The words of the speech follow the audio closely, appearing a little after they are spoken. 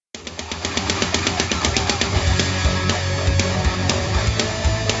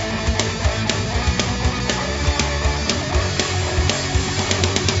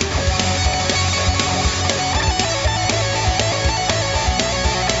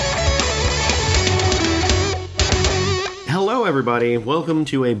everybody. Welcome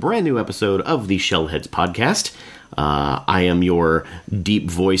to a brand new episode of the Shellheads Podcast. I am your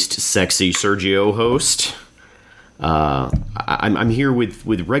deep-voiced, sexy Sergio host. I'm here with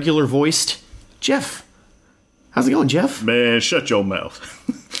regular-voiced Jeff. How's it going, Jeff? Man, shut your mouth.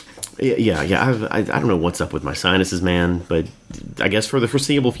 Yeah. I don't know what's up with my sinuses, man, but I guess for the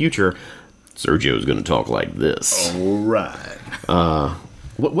foreseeable future, Sergio's going to talk like this. All right.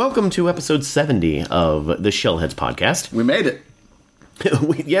 Welcome to episode 70 of the Shellheads Podcast. We made it.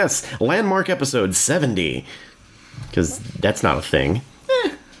 Yes, landmark episode 70. Because that's not a thing.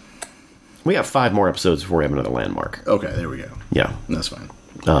 We got 5 more episodes before we have another landmark. Okay, there we go. Yeah. That's fine.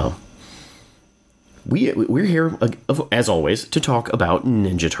 We're here, as always, to talk about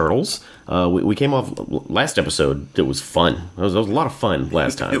Ninja Turtles. We came off last episode that was fun. It was a lot of fun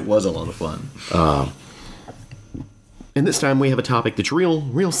last time. It was a lot of fun. And this time we have a topic that's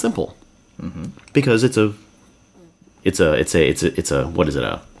real simple. Mm-hmm. Because it's a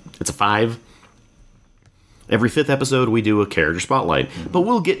 5. Every 5th episode we do a character spotlight. Mm-hmm. But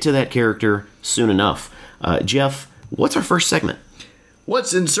we'll get to that character soon enough. Jeff, what's our first segment?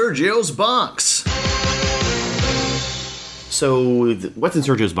 What's in Sergio's box? So, what's in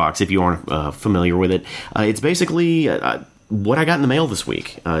Sergio's box, if you aren't familiar with it, it's basically what I got in the mail this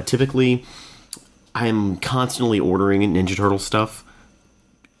week. Typically, I am constantly ordering Ninja Turtle stuff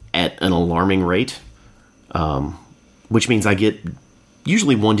at an alarming rate, which means I get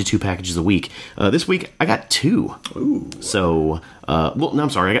usually 1 to 2 packages a week. This week, I got 2. Ooh. So, I'm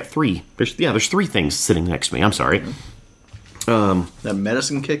sorry, I got 3. There's 3 things sitting next to me. I'm sorry. That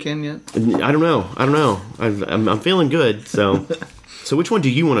medicine kick in yet? I don't know. I'm feeling good. So which one do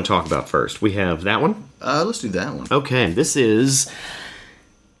you want to talk about first? We have that one. Let's do that one. Okay, this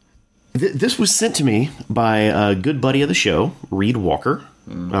was sent to me by a good buddy of the show, Reed Walker.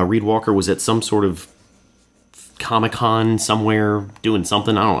 Reed Walker was at some sort of Comic-Con somewhere doing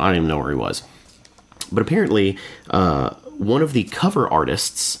something. I don't even know where he was. But apparently, one of the cover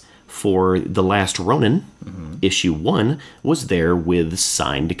artists for The Last Ronin, issue 1, was there with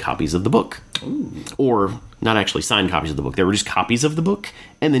signed copies of the book. Ooh. Or, not actually signed copies of the book, they were just copies of the book,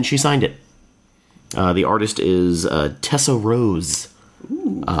 and then she signed it. The artist is Tessa Rose.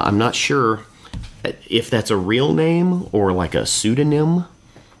 I'm not sure if that's a real name or like a pseudonym.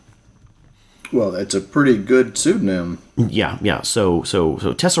 Well, that's a pretty good pseudonym. Yeah. So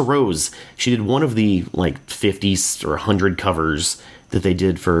Tessa Rose, she did one of the like 50 or 100 covers that they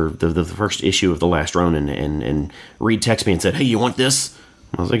did for the first issue of The Last Ronin, and Reed texted me and said, "Hey, you want this?"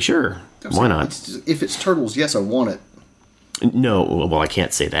 I was like, "Sure, why not?" If it's Turtles, yes, I want it. No, well, I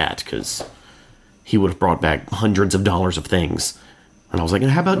can't say that because he would have brought back hundreds of dollars of things, and I was like,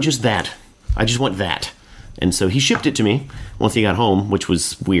 "How about just that? I just want that." And so he shipped it to me once he got home, which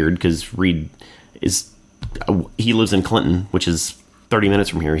was weird because Reed he lives in Clinton, which is 30 minutes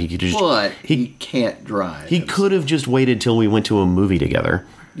from here. He can't drive. He could have just waited till we went to a movie together.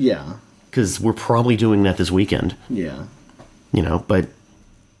 Yeah. Because we're probably doing that this weekend. Yeah. But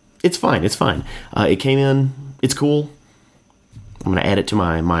it's fine. It came in. It's cool. I'm going to add it to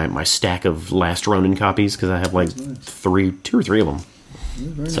my stack of Last Ronin copies because I have like 2 or 3 of them.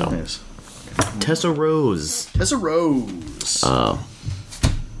 Very nice. Tessa Rose.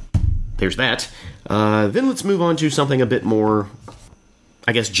 There's that. Then let's move on to something a bit more,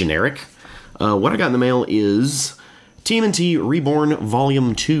 I guess, generic. What I got in the mail is TMNT Reborn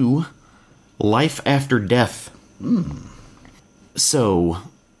Volume 2, Life After Death. So,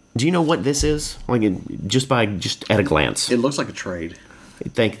 do you know what this is? Like, just at a glance. It looks like a trade.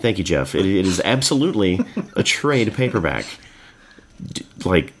 Thank you, Jeff. It is absolutely a trade paperback.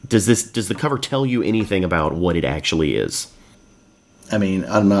 Does the cover tell you anything about what it actually is? I mean,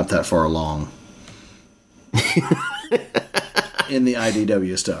 I'm not that far along in the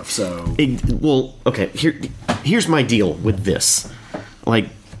IDW stuff, so... Okay, here's my deal with this. Like,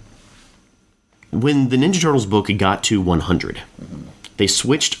 when the Ninja Turtles book got to 100, they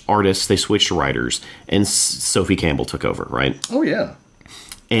switched artists, they switched writers, and Sophie Campbell took over, right? Oh, yeah.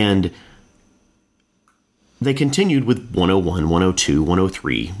 And they continued with 101, 102,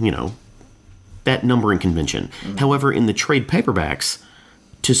 103, that numbering convention. Mm-hmm. However, in the trade paperbacks,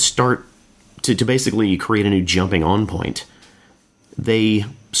 to basically create a new jumping on point, they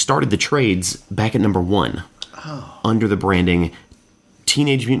started the trades back at number 1 under the branding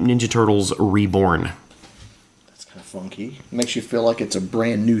Teenage Mutant Ninja Turtles Reborn. That's kind of funky. It makes you feel like it's a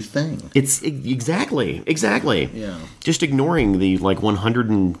brand new thing. It's exactly. Yeah. Just ignoring the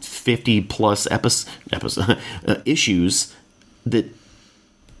 150 plus issues that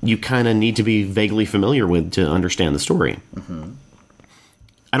you kind of need to be vaguely familiar with to understand the story. Mm-hmm.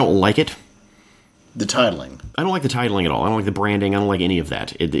 I don't like it. The titling. I don't like the titling at all. I don't like the branding. I don't like any of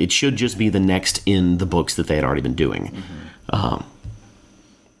that. It should just be the next in the books that they had already been doing. But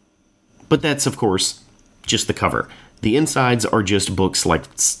that's, of course, just the cover. The insides are just books like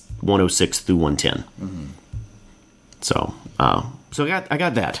 106 through 110. So I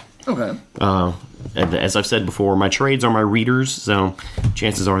got that. Okay. As I've said before, my trades are my readers, so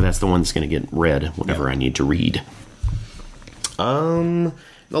chances are that's the one that's going to get read whenever I need to read. The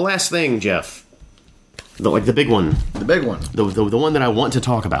last thing, Jeff. The big one. The big one. The one that I want to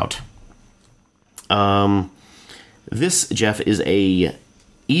talk about. This, Jeff, is a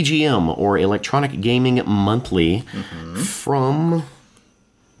EGM, or Electronic Gaming Monthly, from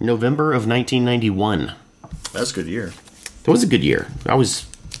November of 1991. That's a good year. It was a good year. I was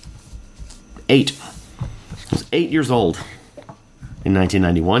 8. I was 8 years old in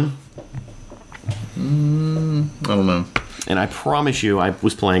 1991. I don't know. And I promise you, I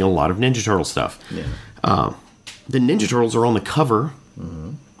was playing a lot of Ninja Turtle stuff. Yeah. The Ninja Turtles are on the cover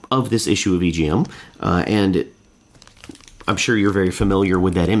of this issue of EGM, and I'm sure you're very familiar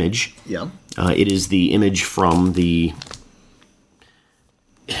with that image. Yeah. It is the image from the...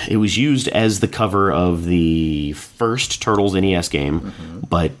 It was used as the cover of the first Turtles NES game,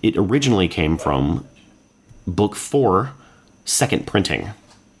 but it originally came from Book 4, second printing.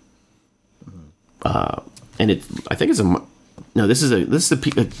 And I think it's a... No, this is a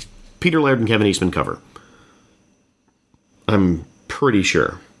Peter Laird and Kevin Eastman cover. I'm pretty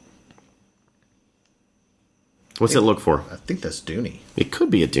sure. What's it look for? I think that's Dooney. It could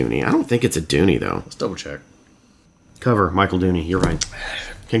be a Dooney. I don't think it's a Dooney, though. Let's double check. Cover, Michael Dooney. You're right.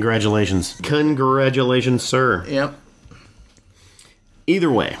 Congratulations. Congratulations, sir. Yep.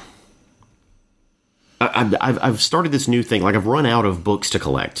 Either way, I've started this new thing. Like, I've run out of books to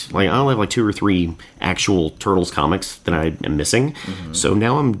collect. Like, I only have like 2 or 3 actual Turtles comics that I am missing. So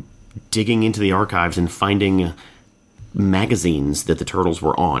now I'm digging into the archives and finding magazines that the Turtles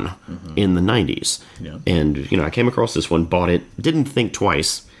were on in the 90s. Yeah. And, I came across this one, bought it, didn't think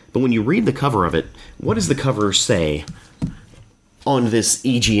twice. But when you read the cover of it, what does the cover say on this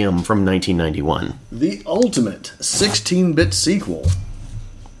EGM from 1991? The ultimate 16-bit sequel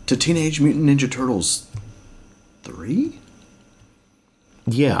to Teenage Mutant Ninja Turtles 3?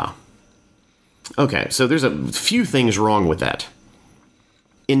 Yeah. Okay, so there's a few things wrong with that.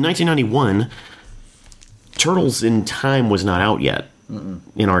 In 1991, Turtles in Time was not out yet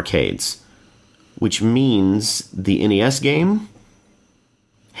in arcades, which means the NES game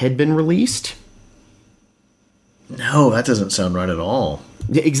had been released. No, that doesn't sound right at all.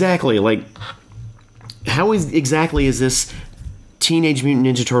 Exactly. Like, how exactly is this Teenage Mutant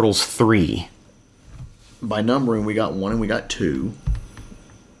Ninja Turtles 3? By numbering, we got 1 and we got 2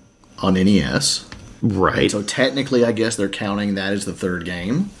 on NES. Right. So technically, I guess they're counting that as the third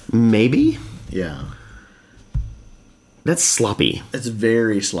game. Maybe? Yeah. That's sloppy. It's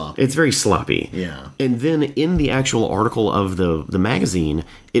very sloppy. It's very sloppy. Yeah. And then in the actual article of the magazine,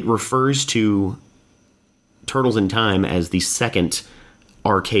 it refers to Turtles in Time as the second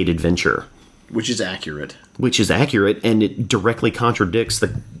arcade adventure. Which is accurate. Which is accurate, and it directly contradicts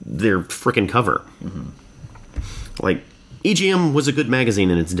their frickin' cover. Like, EGM was a good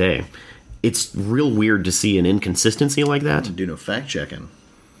magazine in its day. It's real weird to see an inconsistency like that. Do no fact checking.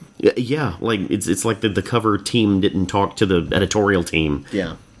 Yeah, like it's like the cover team didn't talk to the editorial team.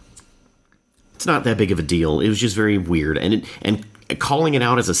 Yeah. It's not that big of a deal. It was just very weird, and calling it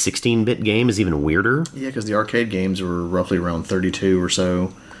out as a 16-bit game is even weirder. Yeah, because the arcade games were roughly around 32 or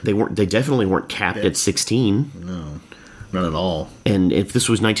so. They definitely weren't capped at 16. No, not at all. And if this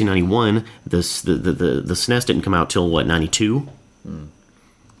was 1991, the SNES didn't come out till what, 92?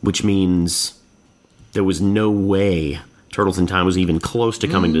 Which means there was no way Turtles in Time was even close to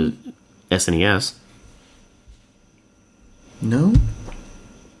coming to SNES. No?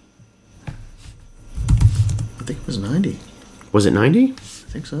 I think it was 90. Was it 90? I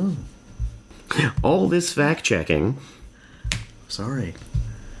think so. All this fact checking. Sorry.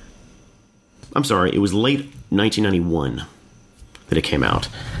 I'm sorry, it was late 1991 that it came out.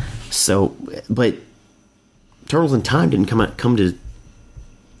 So, but Turtles in Time didn't come to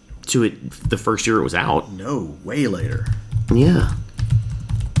it the first year it was out. No, way later. Yeah.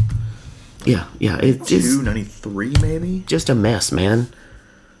 It's 93 maybe? just a mess, man.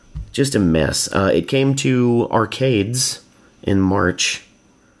 Just a mess. It came to arcades in March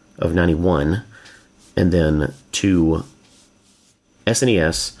of 91, and then to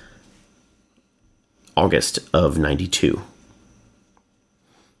SNES August of 92.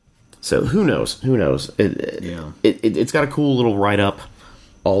 So who knows? It's got a cool little write-up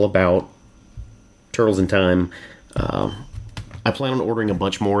all about Turtles in Time. I plan on ordering a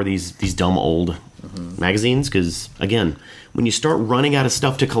bunch more of these dumb old magazines, because, again, when you start running out of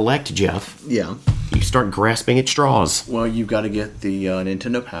stuff to collect, Jeff, Yeah. you start grasping at straws. Well, you've got to get the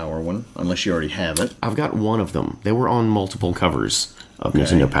Nintendo Power one, unless you already have it. I've got one of them. They were on multiple covers of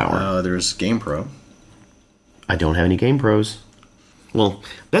Nintendo Power. There's Game Pro. I don't have any Game Pros. Well,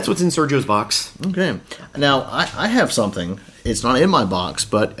 that's what's in Sergio's box. Okay. Now, I have something. It's not in my box,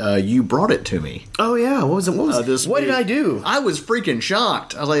 but you brought it to me. Oh, yeah. What was it? What did I do? I was freaking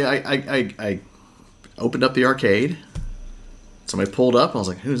shocked. I was like, I opened up the arcade. Somebody pulled up. I was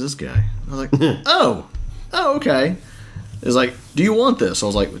like, who's this guy? I was like, oh, okay. It was like, do you want this? I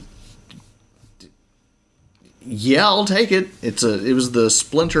was like, yeah, I'll take it. It was the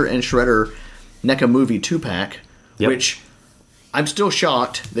Splinter and Shredder NECA Movie 2-pack, which I'm still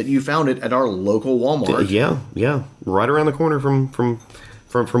shocked that you found it at our local Walmart. Yeah. Right around the corner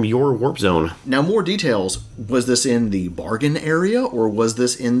from your Warp Zone. Now, more details. Was this in the bargain area, or was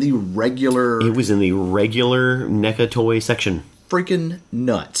this in the regular... It was in the regular NECA toy section. Freaking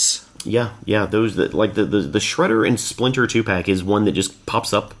nuts. Yeah. Those that like the Shredder and Splinter 2-pack is one that just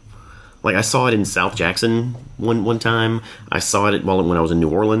pops up. Like, I saw it in South Jackson one time. I saw it when I was in New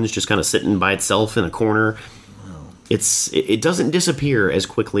Orleans, just kind of sitting by itself in a corner. It doesn't disappear as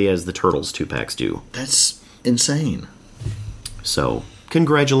quickly as the Turtles 2-packs do. That's insane. So,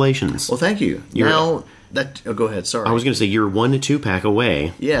 congratulations. Well, thank you. Go ahead. Sorry. I was going to say you're 1 2-pack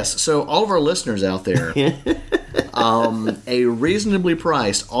away. Yes. So all of our listeners out there, a reasonably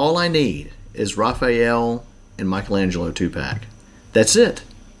priced. All I need is Raphael and Michelangelo 2-pack. That's it,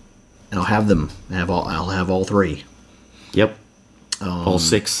 and I'll have them. I'll have all three. Yep. All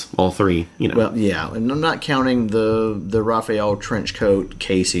 6, all 3. Well, yeah, and I'm not counting the Raphael trench coat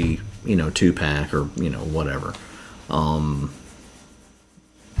Casey, 2-pack or whatever.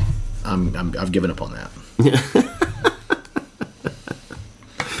 I've given up on that.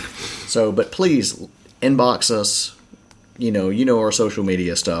 So, but please inbox us. Our social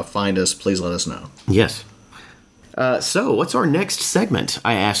media stuff. Find us. Please let us know. Yes. So, what's our next segment?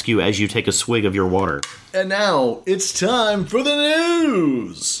 I ask you as you take a swig of your water. And now it's time for the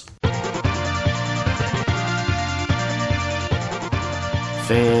news.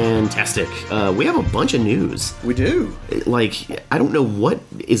 Fantastic. We have a bunch of news. We do. I don't know what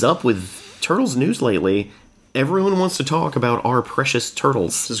is up with Turtles news lately. Everyone wants to talk about our precious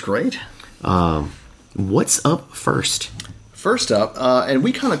turtles. This is great. What's up first? First up, and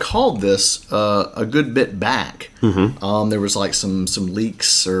we kind of called this a good bit back. Mm-hmm. There was some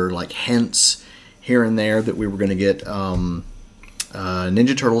leaks or hints here and there that we were going to get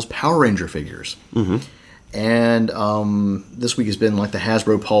Ninja Turtles Power Ranger figures. Mm-hmm. And this week has been the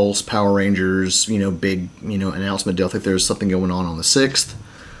Hasbro Pulse Power Rangers, big, announcement deal. I think there's something going on the 6th.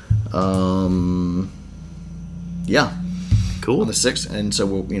 Yeah. Cool. On the 6th, and so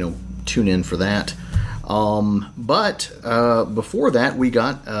we'll, tune in for that. But before that, we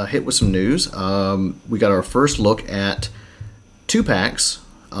got hit with some news. We got our first look at 2-packs.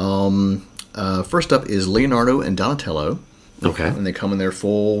 First up is Leonardo and Donatello. Okay. And they come in their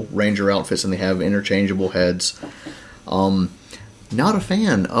full Ranger outfits, and they have interchangeable heads. Not a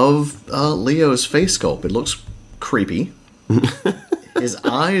fan of Leo's face sculpt. It looks creepy. His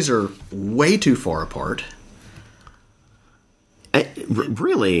eyes are way too far apart.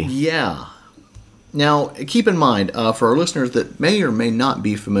 Really? Yeah. Now, keep in mind, for our listeners that may or may not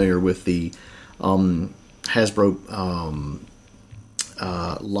be familiar with the Hasbro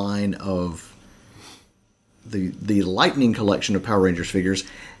line of the Lightning collection of Power Rangers figures,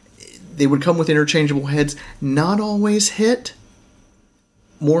 they would come with interchangeable heads. Not always hit,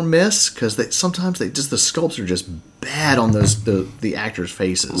 more miss, because sometimes the sculpts are just bad on the actors'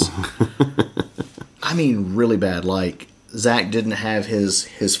 faces. I mean, really bad. Zach didn't have his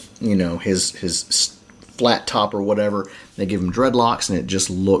flat top or whatever. They gave him dreadlocks, and it just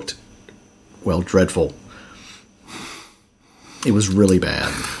looked, dreadful. It was really bad.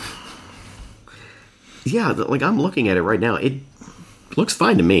 Yeah, I'm looking at it right now. It looks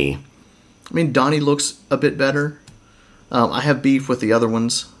fine to me. I mean, Donnie looks a bit better. I have beef with the other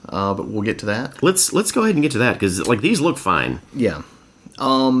ones, but we'll get to that. Let's go ahead and get to that, because these look fine. Yeah.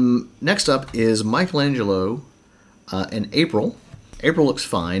 Next up is Michelangelo and April. April looks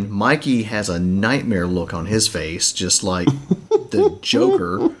fine. Mikey has a nightmare look on his face, just like the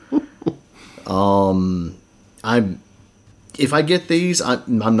Joker. If I get these,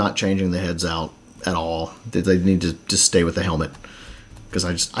 I'm not changing the heads out at all. They need to just stay with the helmet, because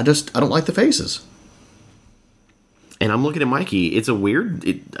I don't like the faces. And I'm looking at Mikey. It's a weird.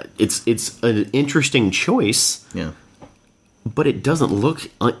 It's an interesting choice. Yeah. But it doesn't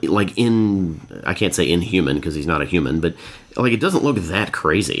look I can't say inhuman because he's not a human, but it doesn't look that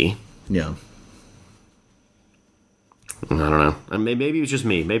crazy. Yeah. I don't know. Maybe it was just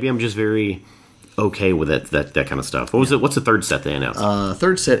me. Maybe I'm just very okay with that kind of stuff. What was it? What's the third set they announced?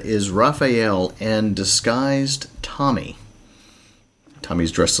 Third set is Raphael and disguised Tommy.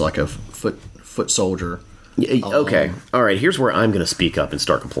 Tommy's dressed like a foot soldier. Okay. All right. Here's where I'm going to speak up and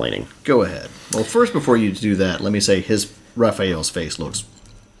start complaining. Go ahead. Well, first, before you do that, let me say his Raphael's face looks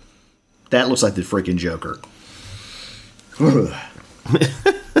like the freaking Joker.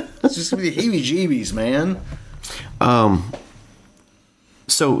 It's just gonna be the heebie-jeebies, man.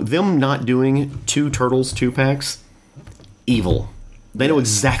 So them not doing 2 Turtles 2-packs, evil. They know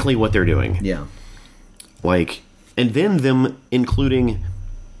exactly what they're doing. Yeah. Like, and then them including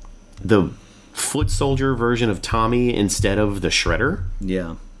the foot soldier version of Tommy instead of the Shredder.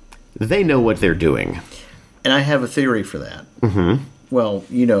 Yeah. They know what they're doing. And I have a theory for that. Mm-hmm. Well,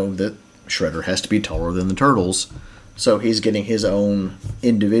 you know that Shredder has to be taller than the Turtles, so he's getting his own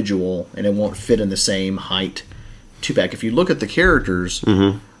individual, and it won't fit in the same height 2-pack. If you look at the characters,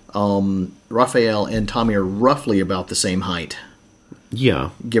 Raphael and Tommy are roughly about the same height. Yeah.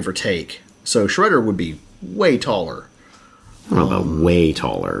 Give or take. So Shredder would be way taller. I don't know about way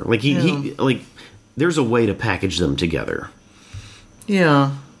taller. Like, he like, there's a way to package them together.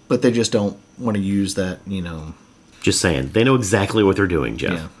 Yeah, but they just don't want to use that, you know. Just saying. They know exactly what they're doing,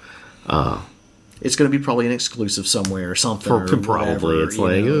 Jeff. Yeah. It's going to be probably an exclusive somewhere or something. Or probably. Whatever, it's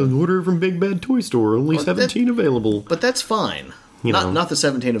like, order from Big Bad Toy Store, only 17 available. But that's fine. You know. Not the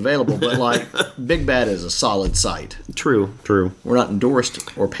 17 available, but like, Big Bad is a solid site. True. We're not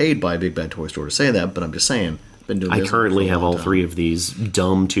endorsed or paid by Big Bad Toy Store to say that, but I'm just saying. Been doing I currently have all 3 of these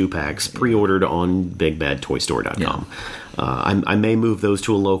dumb 2-packs pre-ordered on BigBadToyStore.com. Yeah. I may move those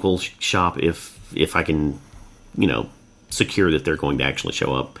to a local shop if I can, you know, secure that they're going to actually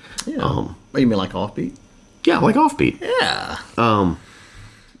show up. Yeah. You mean like Offbeat? Yeah, like Offbeat. Yeah.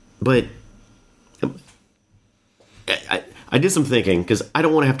 But I did some thinking because I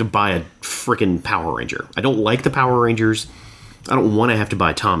don't want to have to buy a freaking Power Ranger. I don't like the Power Rangers. I don't want to have to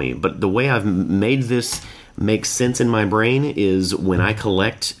buy Tommy. But the way I've made this make sense in my brain is when I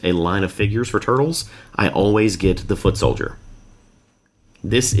collect a line of figures for Turtles, I always get the Foot Soldier.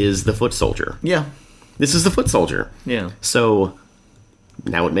 This is the Foot Soldier. Yeah. This is the Foot Soldier. Yeah. So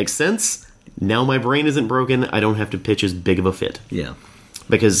now it makes sense. Now my brain isn't broken. I don't have to pitch as big of a fit. Yeah.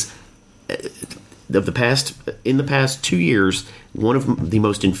 Because in the past 2 years, one of the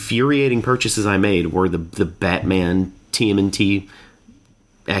most infuriating purchases I made were the Batman TMNT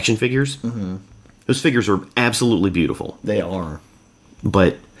action figures. Mm-hmm. Those figures are absolutely beautiful. They are.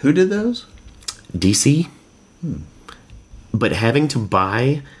 But who did those? DC. But having to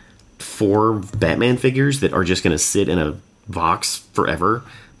buy 4 Batman figures that are just going to sit in a box forever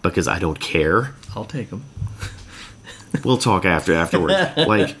because I don't care. I'll take them. We'll talk afterwards.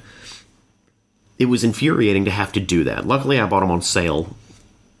 Like, it was infuriating to have to do that. Luckily, I bought them on sale.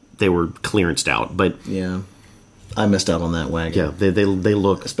 They were clearanced out, but yeah, I missed out on that wagon. Yeah, they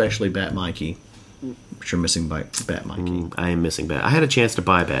look, especially Bat Mikey. Which you're missing by Bat Mikey. I am missing Bat. I had a chance to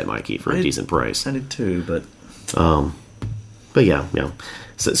buy Bat Mikey for a decent price. I did too, but yeah.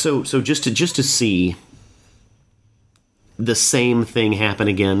 So just to see the same thing happen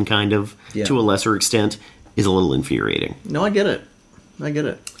again, kind of to a lesser extent, is a little infuriating. No, I get it.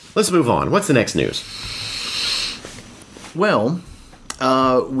 Let's move on. What's the next news? Well,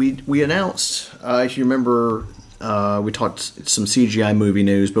 we announced. If you remember, we talked some CGI movie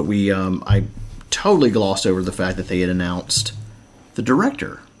news, but I totally glossed over the fact that they had announced the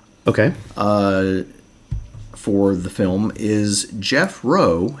director. Okay. For the film is Jeff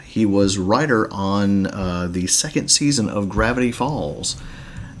Rowe. He was writer on the 2nd season of Gravity Falls.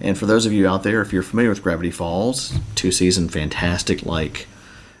 And for those of you out there, if you're familiar with Gravity Falls, 2-season fantastic, like,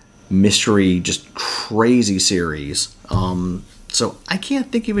 mystery, just crazy series. So I can't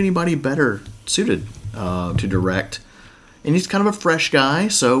think of anybody better suited to direct. And he's kind of a fresh guy,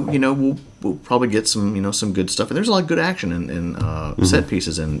 so, you know, we'll probably get some, some good stuff. And there's a lot of good action and set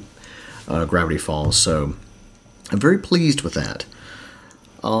pieces in Gravity Falls, so I'm very pleased with that.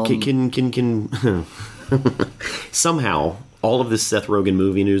 Can somehow all of this Seth Rogen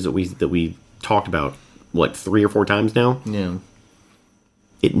movie news that we talked about, 3 or 4 times now? Yeah.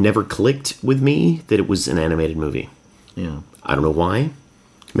 It never clicked with me that it was an animated movie. Yeah. I don't know why.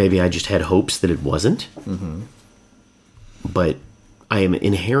 Maybe I just had hopes that it wasn't. Mm-hmm. But I am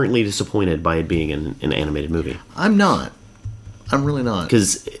inherently disappointed by it being an animated movie. I'm not. I'm really not.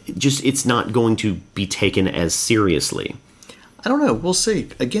 Because it's not going to be taken as seriously. I don't know. We'll see.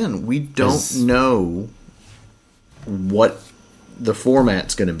 Again, we don't know what the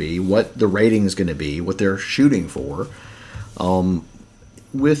format's going to be, what the rating's going to be, what they're shooting for.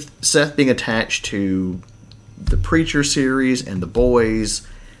 With Seth being attached to the Preacher series and The Boys,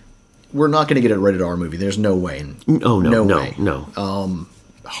 we're not going to get a rated R movie. There's no way. Oh, no way. No.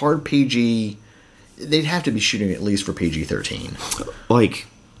 Hard PG, they'd have to be shooting at least for PG-13. Like,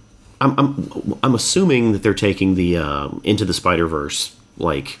 I'm assuming that they're taking the Into the Spider-Verse,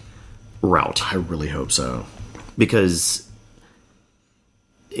 like, route. I really hope so. Because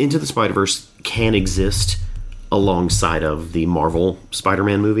Into the Spider-Verse can exist alongside of the Marvel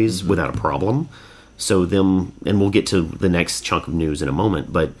Spider-Man movies without a problem. So and we'll get to the next chunk of news in a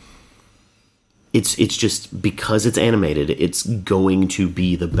moment, but it's just because it's animated, it's going to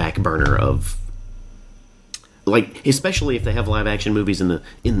be the back burner of, like, especially if they have live action movies in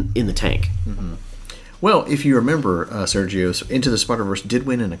the tank. Mm-hmm. Well, if you remember, Sergio, Into the Spider-Verse did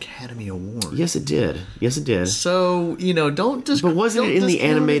win an Academy Award. Yes, it did. So, don't just. But wasn't it in the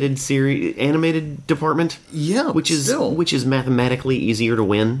animated department? Yeah, which is mathematically easier to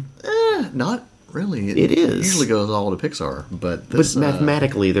win. Not really. It is. Usually goes all to Pixar, but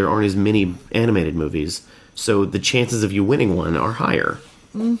mathematically there aren't as many animated movies, so the chances of you winning one are higher.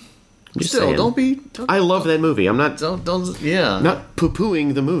 Just still, saying. I love that movie. I'm not. Yeah. Not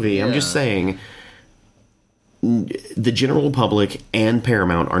poo-pooing the movie. Yeah. I'm just saying. The general public and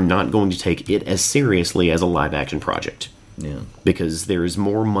Paramount are not going to take it as seriously as a live-action project. Yeah. Because there is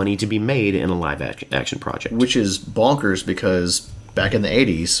more money to be made in a live-action project. Which is bonkers because back in the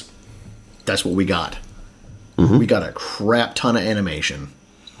 80s, that's what we got. Mm-hmm. We got a crap ton of animation.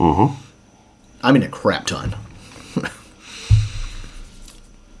 Mm-hmm. I mean a crap ton.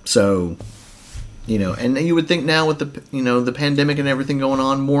 So, and you would think now with the pandemic and everything going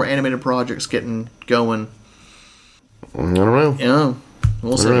on, more animated projects getting going. I don't know. Yeah,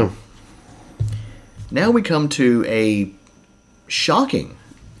 we'll see. Know. Now we come to a shocking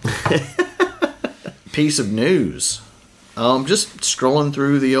piece of news. Just scrolling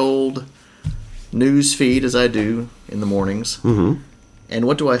through the old news feed as I do in the mornings. Mm-hmm. And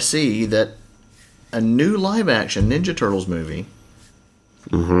what do I see? That a new live-action Ninja Turtles movie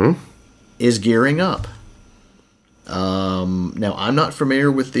is gearing up. Now, I'm not familiar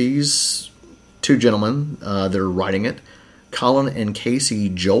with these two gentlemen that are writing it. Colin and Casey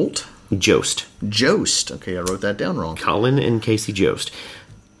Jost. Okay, I wrote that down wrong. Colin and Casey Jost.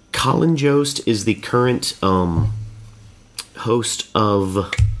 Colin Jost is the current host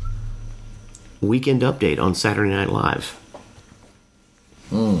of Weekend Update on Saturday Night Live.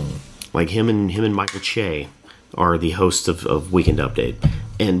 Like him and Michael Che are the hosts of Weekend Update.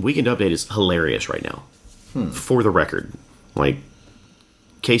 And Weekend Update is hilarious right now. For the record. Like,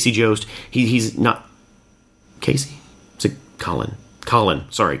 Casey Jost, he's not... Casey? It's a Colin. Colin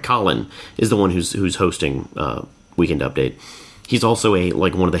is the one who's hosting Weekend Update. He's also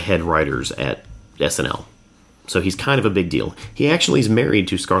one of the head writers at SNL. So he's kind of a big deal. He actually is married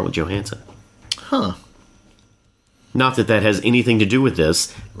to Scarlett Johansson. Huh. Not that has anything to do with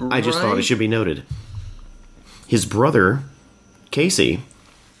this. Right. I just thought it should be noted. His brother, Casey,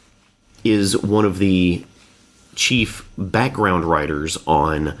 is one of the chief background writers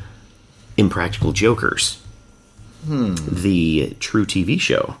on Impractical Jokers, the true TV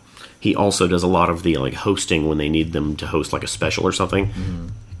show. He also does a lot of the hosting when they need them to host a special or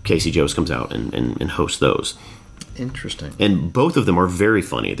something. Casey Jost comes out and hosts those. Interesting. And both of them are very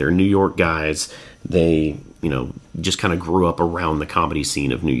funny. They're New York guys. They, just kind of grew up around the comedy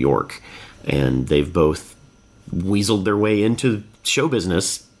scene of New York. And they've both weaseled their way into show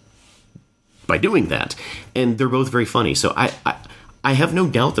business by doing that. And they're both very funny. So I have no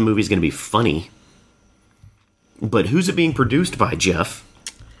doubt the movie's going to be funny. But who's it being produced by, Jeff?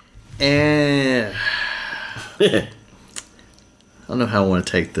 I don't know how I want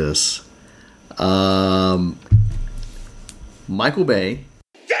to take this. Michael Bay.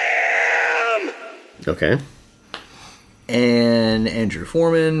 Damn! Okay. And Andrew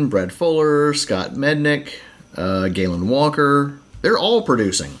Foreman, Brad Fuller, Scott Mednick, Galen Walker. They're all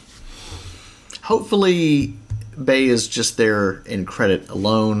producing. Hopefully, Bay is just there in credit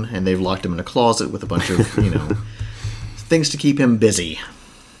alone, and they've locked him in a closet with a bunch of, things to keep him busy.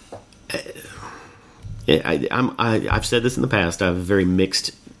 I've said this in the past. I have a very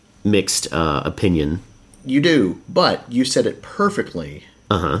mixed opinion. You do, but you said it perfectly.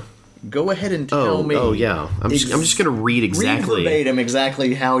 Go ahead and tell me. Oh yeah, I'm just going to read exactly. Read verbatim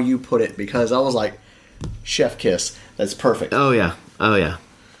exactly how you put it, because I was like, chef kiss. That's perfect. Oh yeah.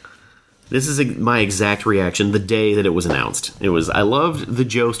 This is my exact reaction the day that it was announced. I loved the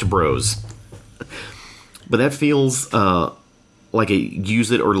Jost Bros, but that feels like a use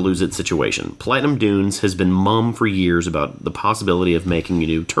it or lose it situation. Platinum Dunes has been mum for years about the possibility of making a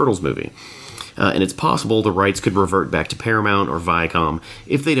new Turtles movie. And it's possible the rights could revert back to Paramount or Viacom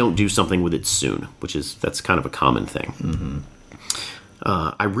if they don't do something with it soon, that's kind of a common thing.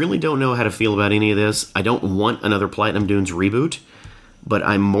 I really don't know how to feel about any of this. I don't want another Platinum Dunes reboot, but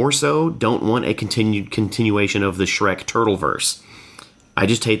I more so don't want a continuation of the Shrek Turtleverse. I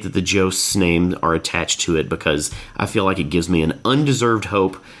just hate that the Jost's names are attached to it because I feel like it gives me an undeserved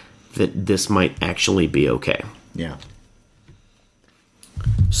hope that this might actually be okay. Yeah.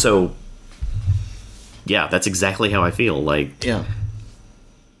 So, yeah, that's exactly how I feel. Like, Yeah.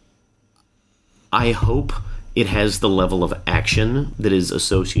 I hope it has the level of action that is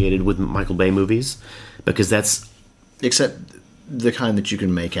associated with Michael Bay movies, because that's... Except the kind that you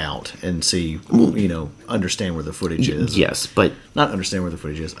can make out and see, understand where the footage is. Yes, but... Not understand where the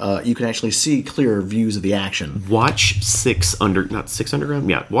footage is. You can actually see clearer views of the action. Watch Six Underground?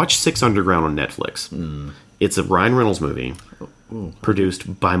 Yeah, watch Six Underground on Netflix. It's a Ryan Reynolds movie.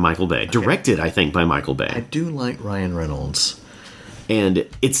 Produced by Michael Bay. Directed, I think, by Michael Bay. I do like Ryan Reynolds. And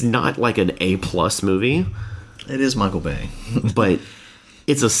it's not like an A+ movie. It is Michael Bay. But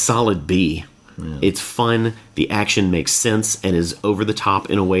it's a solid B. Yeah. It's fun. The action makes sense and is over the top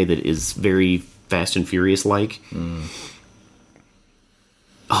in a way that is very Fast and Furious-like.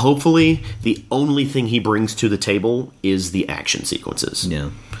 Hopefully, the only thing he brings to the table is the action sequences. Yeah.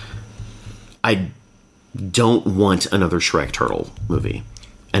 I don't want another Shrek Turtle movie.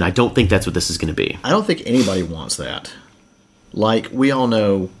 And I don't think that's what this is going to be. I don't think anybody wants that. Like, we all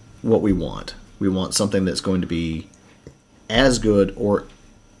know what we want. We want something that's going to be as good or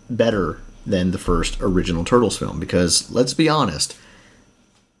better than the first original Turtles film. Because, let's be honest,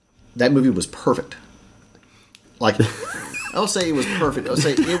 that movie was perfect. Like, I'll say it was perfect. I'll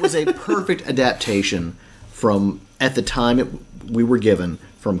say it was a perfect adaptation from, at the time we were given,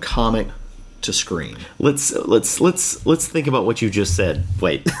 from comic to screen. Let's think about what you just said.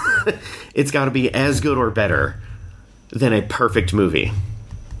 Wait. It's got to be as good or better than a perfect movie.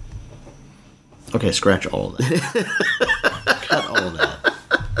 Okay, scratch all of that. Cut all of that.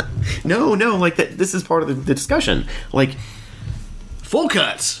 No, like that. This is part of the discussion. Like, full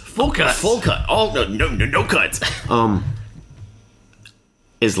cuts. All no cuts.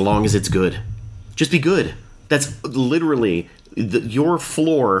 As long as it's good, just be good. That's literally your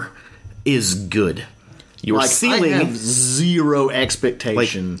floor is good. Your ceiling, I have zero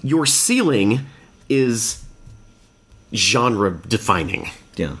expectation. Like, your ceiling is genre defining.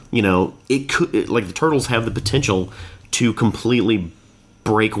 Yeah. It could, like, the Turtles have the potential to completely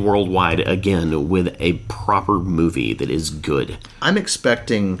break worldwide again with a proper movie that is good. I'm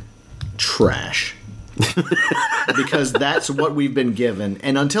expecting trash. Because that's what we've been given,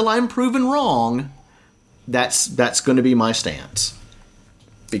 and until I'm proven wrong, that's going to be my stance.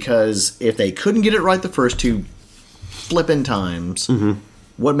 Because if they couldn't get it right the first two flipping times,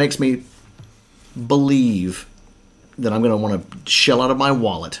 what makes me believe that I'm going to want to shell out of my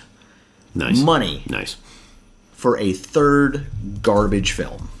wallet money for a third garbage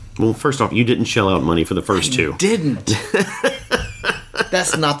film? Well, first off, you didn't shell out money for the first two. Didn't.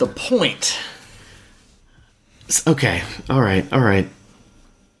 That's not the point. Okay. All right.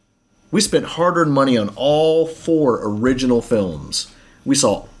 We spent hard-earned money on all 4 original films. We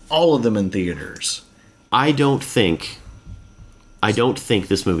saw all of them in theaters. I don't think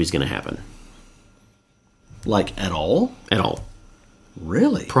this movie's going to happen. Like, at all? At all.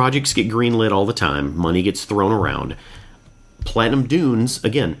 Really? Projects get greenlit all the time. Money gets thrown around. Platinum Dunes,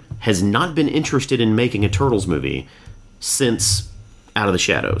 again, has not been interested in making a Turtles movie since Out of the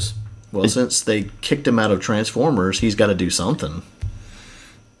Shadows. Well, since they kicked him out of Transformers, he's got to do something.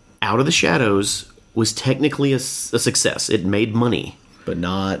 Out of the Shadows was technically a success. It made money. But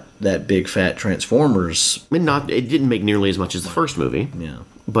not that big fat Transformers. It didn't make nearly as much as the first movie. Yeah.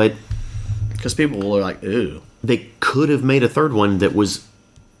 But... because people were like, ooh. They could have made a third one that was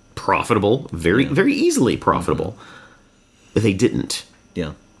profitable, very easily profitable. But they didn't.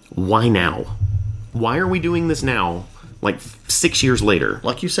 Yeah. Why now? Why are we doing this now, like 6 years later?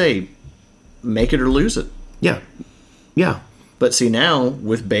 Like you say, make it or lose it. Yeah. But see, now,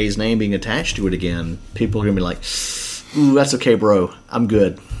 with Bay's name being attached to it again, people are going to be like, ooh, that's okay, bro. I'm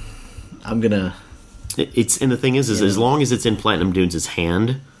good. I'm going to... And the thing is as long as it's in Platinum Dunes'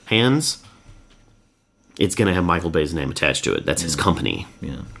 hands, it's going to have Michael Bay's name attached to it. That's his company.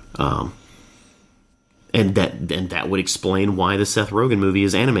 Yeah. And that would explain why the Seth Rogen movie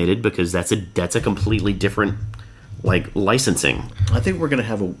is animated, because that's a completely different, like, licensing. I think we're going to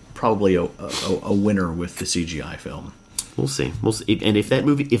have probably a winner with the CGI film. We'll see. And if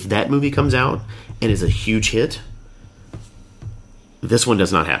that movie comes out and is a huge hit, this one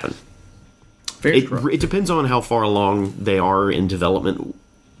does not happen. It depends on how far along they are in development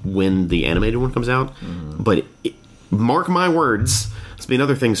when the animated one comes out. But mark my words, this will be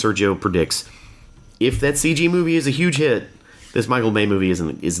another thing Sergio predicts. If that CG movie is a huge hit, this Michael Bay movie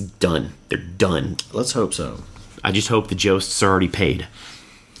is done. They're done. Let's hope so. I just hope the Josts are already paid.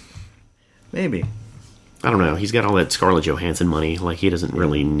 Maybe. I don't know. He's got all that Scarlett Johansson money. Like, he doesn't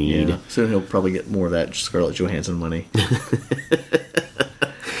really need... Yeah. Soon he'll probably get more of that Scarlett Johansson money.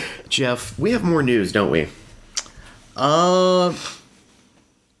 Jeff, we have more news, don't we?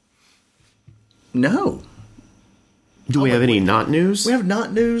 No. Do we have any not news? We have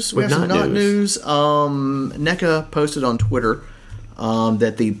not news. We have some not news. NECA posted on Twitter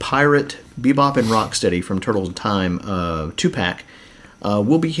that the Pirate Bebop and Rocksteady from Turtles in Time 2-pack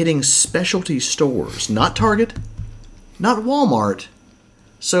will be hitting specialty stores. Not Target, not Walmart.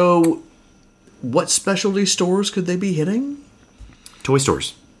 So, what specialty stores could they be hitting? Toy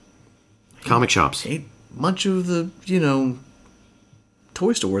stores. Comic shops. Ain't much of the,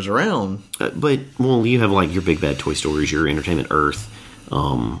 toy stores around. Well, you have like your big bad toy stores, your Entertainment Earth.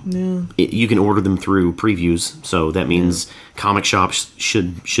 You can order them through previews, so that means comic shops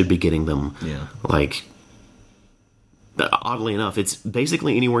should be getting them. Yeah. Like, oddly enough, it's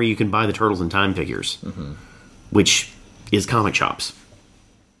basically anywhere you can buy the Turtles in Time figures, which is comic shops.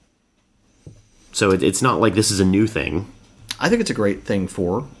 So it's not like this is a new thing. I think it's a great thing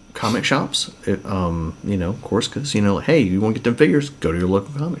for comic shops, of course, because, hey, you want to get them figures, go to your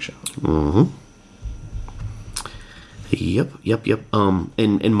local comic shop. Yep.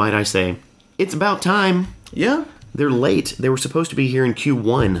 And might I say, it's about time. Yeah. They're late. They were supposed to be here in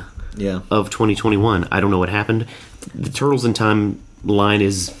Q1 of 2021. I don't know what happened. The Turtles in Time line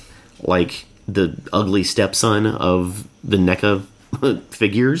is like the ugly stepson of the NECA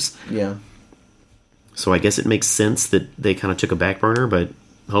figures. Yeah. So I guess it makes sense that they kind of took a back burner, but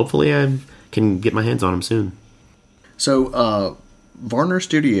hopefully I can get my hands on them soon. So, Varner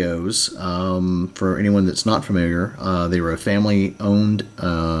Studios, for anyone that's not familiar, they were a family-owned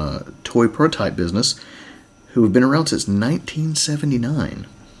toy prototype business who have been around since 1979.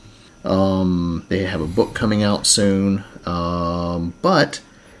 They have a book coming out soon, but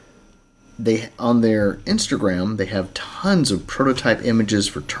they on their Instagram, they have tons of prototype images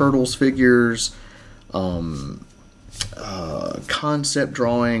for Turtles figures, concept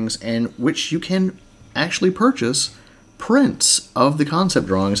drawings, and which you can actually purchase prints of the concept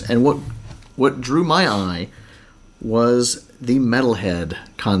drawings. And what drew my eye was the Metalhead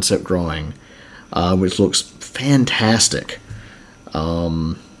concept drawing, which looks fantastic.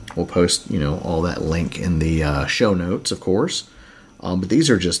 We'll post all that link in the show notes, of course. But these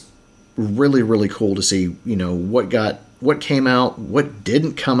are just really, really cool to see. What came out, what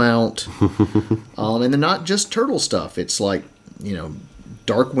didn't come out, and they're not just turtle stuff. It's like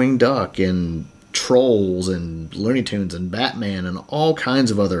Darkwing Duck and Trolls and Looney Tunes and Batman and all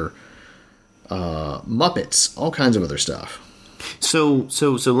kinds of other Muppets, all kinds of other stuff. So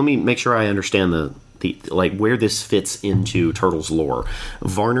let me make sure I understand the like where this fits into Turtles lore.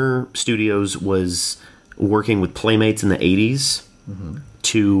 Varner Studios was working with Playmates in the 80s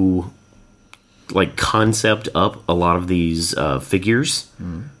to like concept up a lot of these figures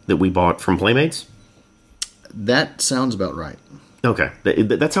that we bought from Playmates. That sounds about right. Okay,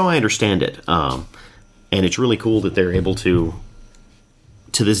 that's how I understand it. And it's really cool that they're able to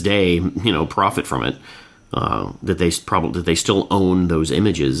this day, profit from it. That they still own those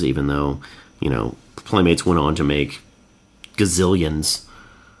images, even though Playmates went on to make gazillions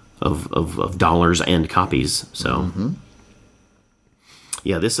of dollars and copies. So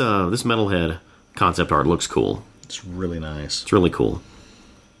yeah, this Metalhead concept art looks cool. It's really nice. It's really cool.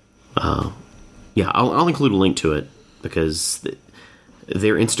 Yeah, I'll include a link to it because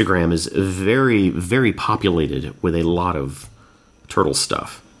their Instagram is very, very populated with a lot of turtle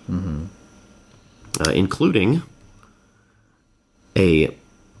stuff, including a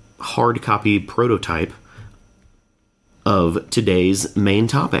hard copy prototype of today's main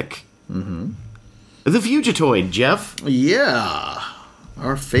topic, the Fugitoid. Jeff, yeah,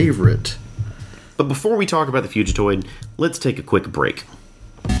 our favorite. But before we talk about the Fugitoid, let's take a quick break.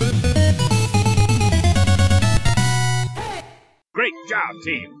 Great job,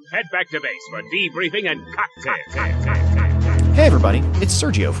 team. Head back to base for debriefing and cocktails. Hey everybody, it's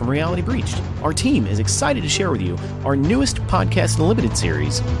Sergio from Reality Breached. Our team is excited to share with you our newest podcast limited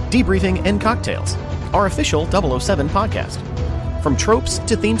series, Debriefing and Cocktails, our official 007 podcast. From tropes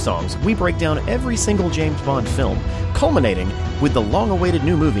to theme songs, we break down every single James Bond film, culminating with the long-awaited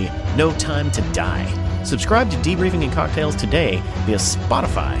new movie, No Time to Die. Subscribe to Debriefing and Cocktails today via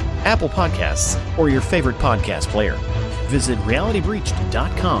Spotify, Apple Podcasts, or your favorite podcast player. Visit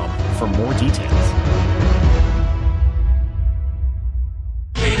realitybreached.com for more details.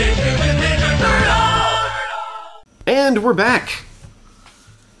 And we're back.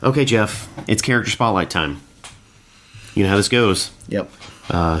 Okay, Jeff, it's character spotlight time. You know how this goes. Yep.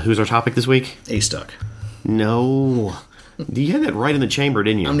 Who's our topic this week? A-Stuck. No. You had that right in the chamber,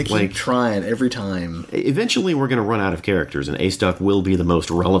 didn't you? I'm going to keep trying every time. Eventually, we're going to run out of characters, and A-Stuck will be the most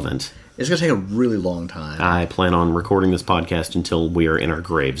relevant. It's going to take a really long time. I plan on recording this podcast until we are in our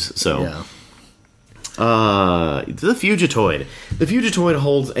graves, so... Yeah. The Fugitoid. The Fugitoid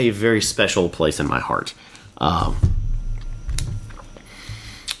holds a very special place in my heart.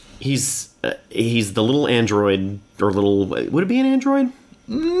 He's the little android, or little... Would it be an android?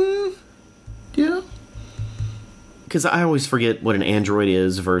 Yeah. Because I always forget what an android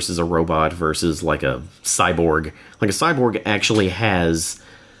is versus a robot versus like a cyborg. Like a cyborg actually has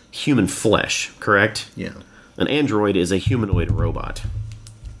human flesh, correct? Yeah. An android is a humanoid robot.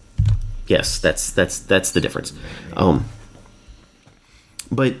 Yes, that's the difference.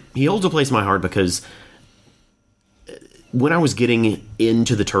 But he holds a place in my heart because when I was getting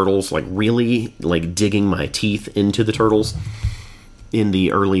into the Turtles, like really like digging my teeth into the Turtles in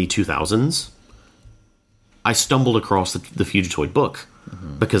the early 2000s, I stumbled across the Fugitoid book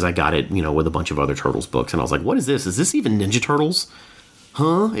because I got it, with a bunch of other Turtles books, and I was like, "What is this? Is this even Ninja Turtles?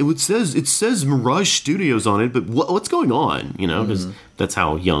 Huh? It says Mirage Studios on it, but what's going on? Because that's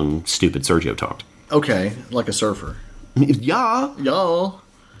how young, stupid Sergio talked. Okay, like a surfer. Yeah. Y'all.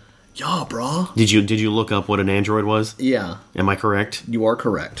 Yeah, brah. Did you look up what an android was? Yeah. Am I correct? You are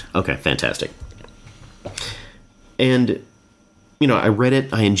correct. Okay, fantastic. And I read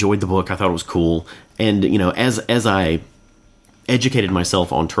it. I enjoyed the book. I thought it was cool. And as I educated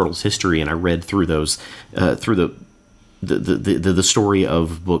myself on Turtles history, and I read through those through the story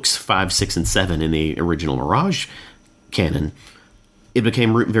of books 5, 6, and 7 in the original Mirage canon, it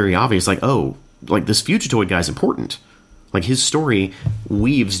became very obvious. Like, oh, like this Fugitoid guy's important. Like his story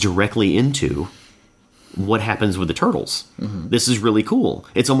weaves directly into what happens with the Turtles. This is really cool.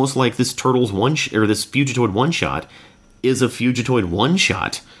 It's almost like this Turtles this Fugitoid one shot is a Fugitoid one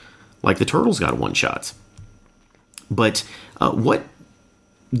shot, like the Turtles got one shots. But what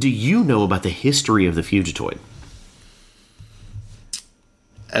do you know about the history of the Fugitoid?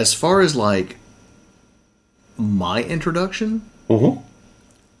 As far as like my introduction,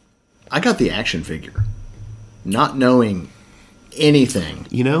 I got the action figure, not knowing anything.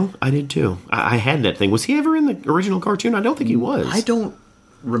 I did too. I had that thing. Was he ever in the original cartoon? I don't think he was. I don't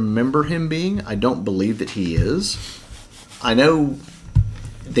remember him being. I don't believe that he is. I know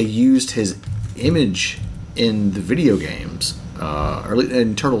they used his image in the video games, early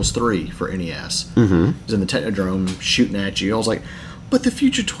in Turtles 3 for NES. He was in the Technodrome shooting at you. I was like, but the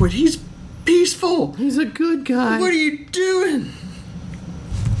Fugitoid, he's peaceful. He's a good guy. What are you doing?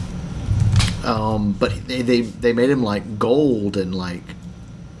 But they made him like gold and like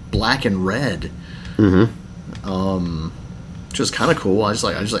black and red. Which was kind of cool. I was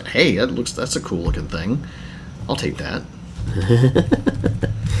like, hey, that's a cool looking thing. I'll take that.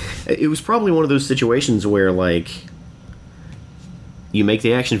 It was probably one of those situations where like you make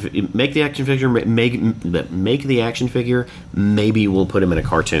the action figure, make the action figure. Maybe we'll put him in a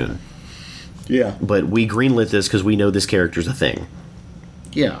cartoon. Yeah. But we greenlit this because we know this character's a thing.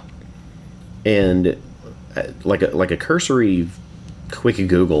 Yeah. And like a cursory quick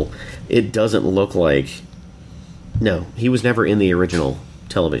Google, it doesn't look like. No, he was never in the original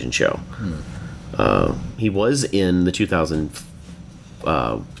television show. He was in the 2000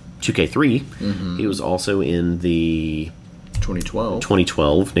 2K3. He was also in the 2012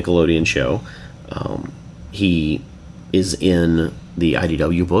 Nickelodeon show. He is in the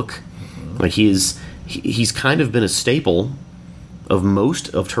IDW book. Like he's kind of been a staple of most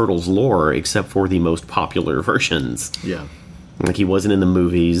of Turtles lore, except for the most popular versions. Yeah. Like he wasn't in the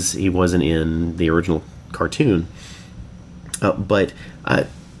movies. He wasn't in the original cartoon. But I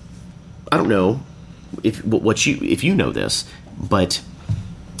don't know if you know this, but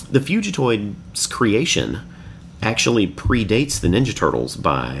the Fugitoid's creation actually predates the Ninja Turtles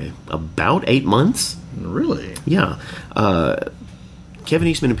by about 8 months. Really? Yeah. Kevin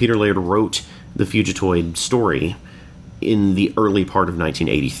Eastman and Peter Laird wrote the Fugitoid story in the early part of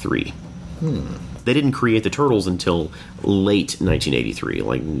 1983. They didn't create the Turtles until late 1983,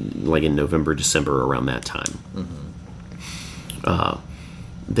 like in November, December, around that time.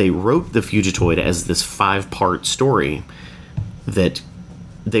 They wrote the Fugitoid as this 5-part story that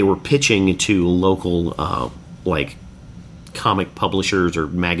they were pitching to local like comic publishers or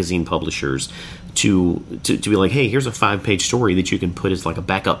magazine publishers to be like, hey, here's a 5-page story that you can put as like a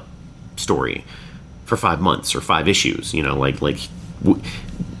backup story for 5 months or 5 issues. They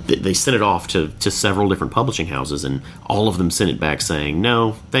sent it off to several different publishing houses, and all of them sent it back saying,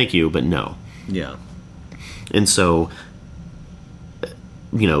 no, thank you, but no. Yeah. And so,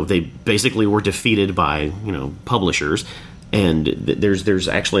 they basically were defeated by, publishers. And there's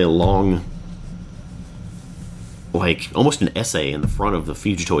actually a long, like, almost an essay in the front of the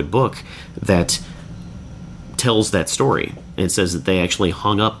Fugitoid book that tells that story. And it says that they actually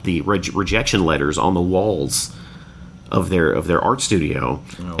hung up the rejection letters on the walls of their art studio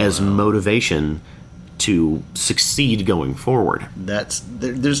as motivation to succeed going forward.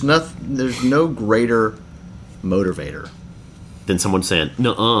 There's no greater motivator Than someone saying,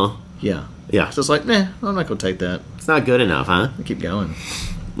 "Nuh-uh." Yeah. Yeah. So it's like, nah, I'm not going to take that. It's not good enough, huh? I'll keep going.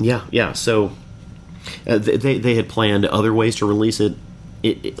 Yeah. So they had planned other ways to release it,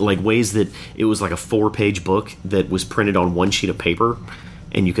 like ways that it was like a 4-page book that was printed on one sheet of paper,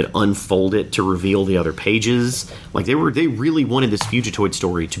 and you could unfold it to reveal the other pages. Like they really wanted this Fugitoid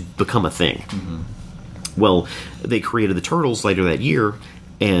story to become a thing. Mm-hmm. Well, they created the Turtles later that year,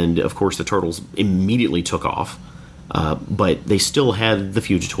 and of course the Turtles immediately took off. But they still had the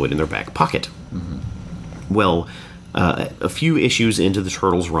Fugitoid in their back pocket. Mm-hmm. Well, a few issues into the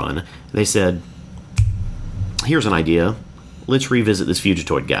Turtles run, they said, here's an idea. Let's revisit this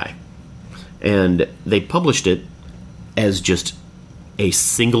Fugitoid guy. And they published it as just a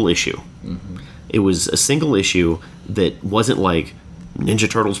single issue. Mm-hmm. It was a single issue that wasn't like Ninja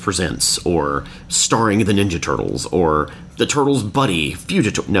Turtles Presents or starring the Ninja Turtles or the Turtles' buddy,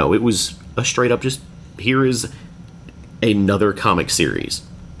 Fugitoid. No, it was a straight up just, here is another comic series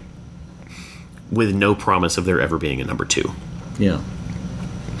with no promise of there ever being a number 2. Yeah.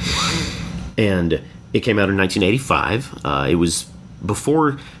 And it came out in 1985. It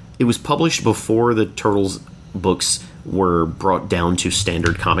was published before the Turtles books were brought down to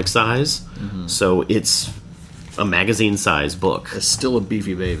standard comic size. Mm-hmm. So it's a magazine size book. It's still a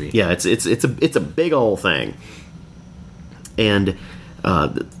beefy baby. Yeah, it's a big old thing. And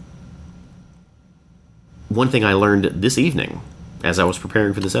one thing I learned this evening as I was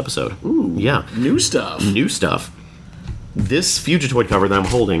preparing for this episode. Ooh, yeah. New stuff. This Fugitoid cover that I'm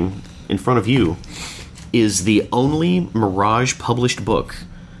holding in front of you is the only Mirage published book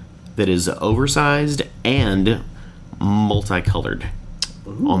that is oversized and multicolored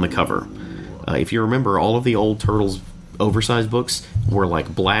on the cover. If you remember, all of the old Turtles oversized books were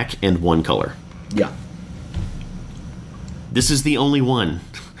like black and one color. Yeah. This is the only one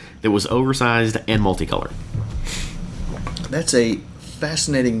that was oversized and multicolored. That's a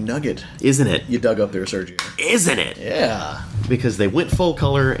fascinating nugget. Isn't it? You dug up there, Sergio. Isn't it? Yeah. Because they went full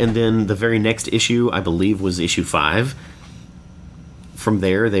color, and then the very next issue, I believe, was issue 5. From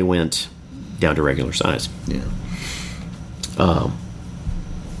there, they went down to regular size. Yeah.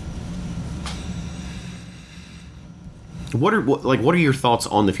 What are your thoughts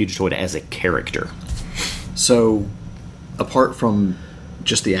on the Fugitoid as a character? So, apart from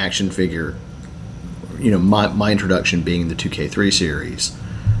just the action figure, my introduction being the 2K3 series,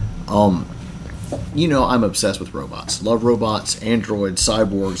 I'm obsessed with robots. Love robots, androids,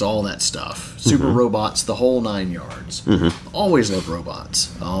 cyborgs, all that stuff. Super mm-hmm. robots, the whole 9 yards. Mm-hmm. Always loved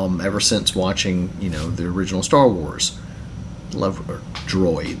robots. Ever since watching, the original Star Wars. Love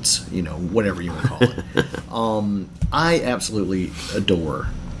droids, whatever you want to call it. I absolutely adore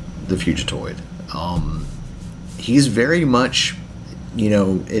the Fugitoid. He's very much,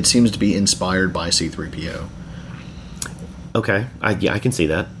 it seems to be inspired by C-3PO. Okay, I can see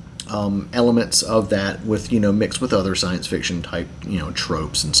that. Elements of that with, mixed with other science fiction type,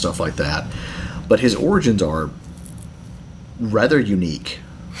 tropes and stuff like that. But his origins are rather unique.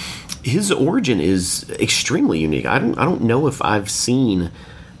 His origin is extremely unique. I don't know if I've seen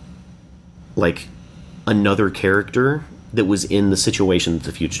like another character that was in the situation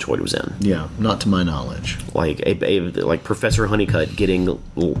that the Fugitoid was in. Yeah, not to my knowledge. Like like Professor Honeycutt getting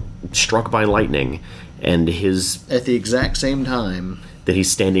struck by lightning, and his at the exact same time that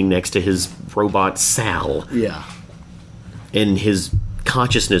he's standing next to his robot Sal. Yeah, and his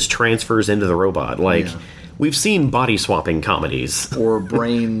consciousness transfers into the robot. Like. Yeah. We've seen body swapping comedies, or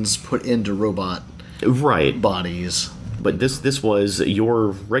brains put into robot bodies. But this was your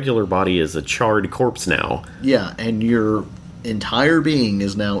regular body is a charred corpse now. Yeah, and your entire being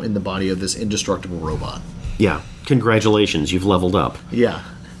is now in the body of this indestructible robot. Yeah, congratulations, you've leveled up. Yeah,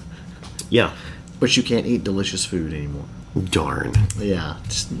 but you can't eat delicious food anymore. Darn. Yeah,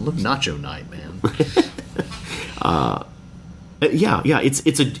 just look nacho night, man.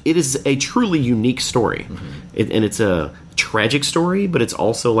 It is a truly unique story, mm-hmm. And it's a tragic story, but it's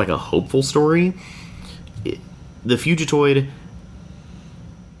also like a hopeful story. The Fugitoid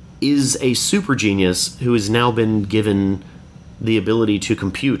is a super genius who has now been given the ability to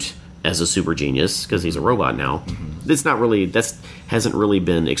compute as a super genius because he's a robot now. Mm-hmm. That hasn't really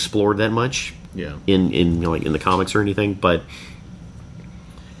been explored that much Yeah. in like in the comics or anything, but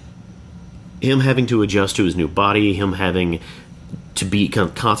him having to adjust to his new body, him having to be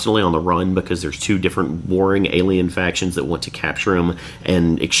constantly on the run because there's two different warring alien factions that want to capture him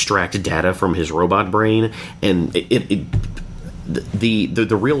and extract data from his robot brain, and the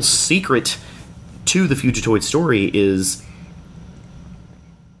real secret to the Fugitoid story is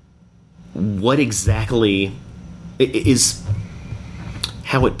what exactly is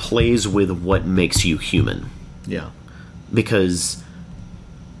how it plays with what makes you human. Yeah. Because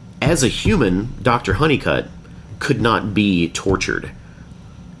as a human, Dr. Honeycutt could not be tortured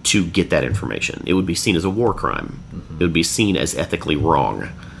to get that information. It would be seen as a war crime. Mm-hmm. It would be seen as ethically wrong.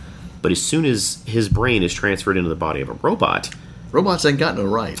 But as soon as his brain is transferred into the body of a robot... Robots ain't got no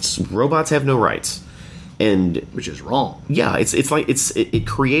rights. Robots have no rights. And which is wrong. Yeah, it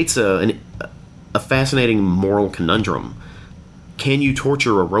creates a fascinating moral conundrum. Can you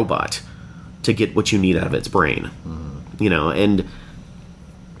torture a robot to get what you need out of its brain? Mm-hmm. You know, and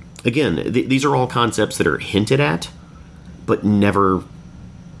again, these are all concepts that are hinted at, but never...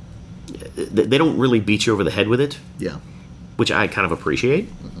 They don't really beat you over the head with it. Yeah. Which I kind of appreciate.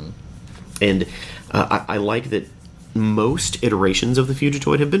 Mm-hmm. And I like that most iterations of the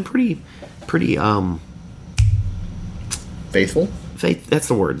Fugitoid have been pretty faithful? That's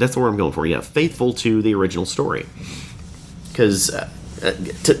the word. That's the word I'm going for. Yeah, faithful to the original story. Because,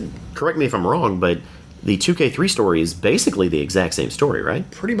 correct me if I'm wrong, but the 2K3 story is basically the exact same story,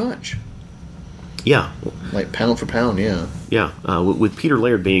 right? Pretty much. Yeah. Like pound for pound, yeah. Yeah. With Peter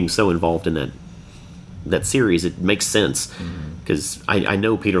Laird being so involved in that series, it makes sense. Because I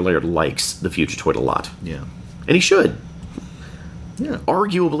know Peter Laird likes the Fugitoid a lot. Yeah. And he should. Yeah.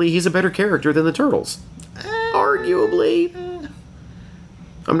 Arguably, he's a better character than the Turtles. Arguably.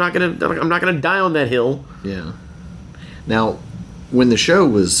 I'm not gonna die on that hill. Yeah. Now, when the show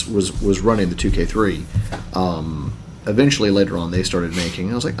was running the 2K3, eventually later on they started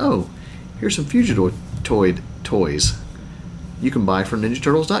making. I was like, oh, here's some Fugitoid toys you can buy from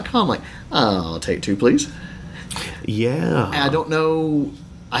NinjaTurtles.com. Like, I'll take 2, please. Yeah. I don't know.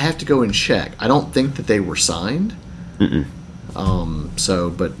 I have to go and check. I don't think that they were signed. So,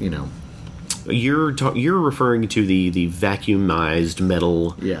 but you know, you're referring to the vacuumized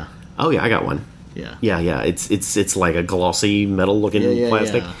metal. Yeah. Oh yeah, I got one. Yeah. Yeah. It's like a glossy metal looking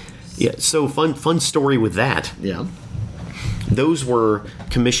plastic. Yeah. So fun story with that. Yeah. Those were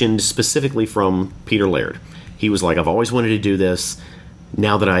commissioned specifically from Peter Laird. He was like, I've always wanted to do this.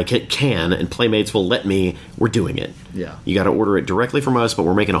 Now that I can, and Playmates will let me, we're doing it. Yeah. You got to order it directly from us, but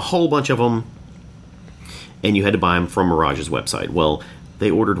we're making a whole bunch of them, and you had to buy them from Mirage's website. Well, they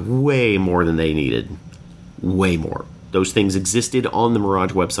ordered way more than they needed. Way more. Those things existed on the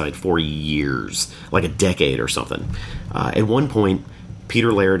Mirage website for years, like a decade or something. At one point,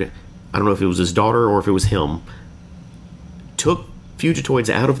 Peter Laird, I don't know if it was his daughter or if it was him, took Fugitoids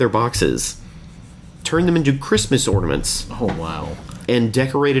out of their boxes, turned them into Christmas ornaments. Oh, wow. And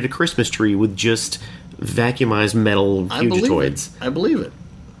decorated a Christmas tree with just vacuumized metal Fugitoids. I believe it.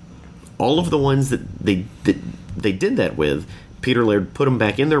 All of the ones that they did that with, Peter Laird put them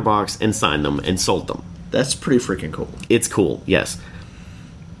back in their box and signed them and sold them. That's pretty freaking cool. It's cool, yes.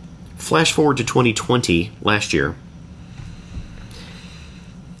 Flash forward to 2020, last year.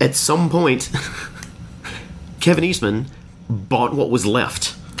 At some point, Kevin Eastman bought what was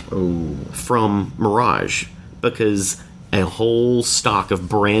left from Mirage because a whole stock of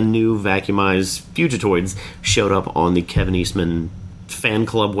brand new vacuumized Fugitoids showed up on the Kevin Eastman fan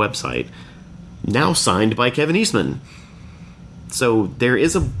club website, now signed by Kevin Eastman. So there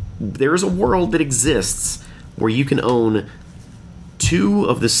is a world that exists where you can own 2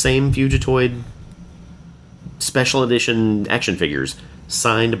 of the same Fugitoid special edition action figures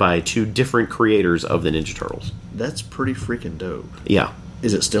signed by 2 different creators of the Ninja Turtles. That's pretty freaking dope. Yeah.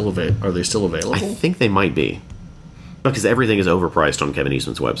 Is it still are they still available? I think they might be. Because everything is overpriced on Kevin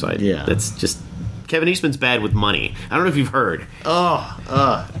Eastman's website. Yeah. That's just... Kevin Eastman's bad with money. I don't know if you've heard.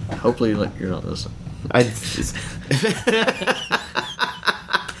 Hopefully you're not listening. I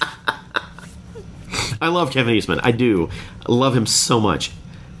love Kevin Eastman. I do. I love him so much.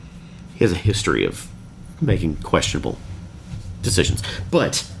 He has a history of making questionable decisions.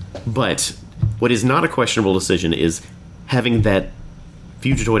 But what is not a questionable decision is having that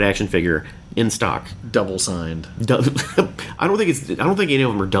Fugitoid action figure in stock. Double signed. I don't think any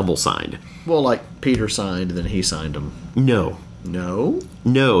of them are double signed. Well, like Peter signed, and then he signed them. No.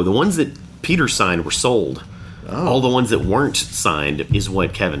 The ones that Peter signed were sold. All the ones that weren't signed is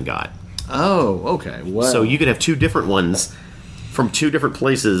what Kevin got. Oh, okay. Well, so you could have 2 different ones from 2 different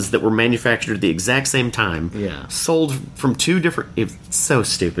places that were manufactured at the exact same time. Yeah. Sold from 2 different... It's so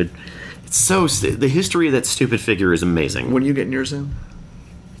stupid. The history of that stupid figure is amazing. When are you getting yours in?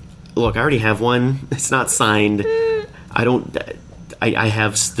 Look, I already have one. It's not signed. I don't. I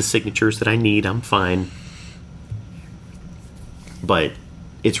have the signatures that I need. I'm fine. But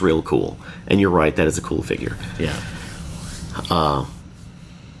it's real cool. And you're right. That is a cool figure. Yeah.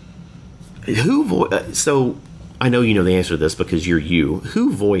 So I know you know the answer to this because you're you.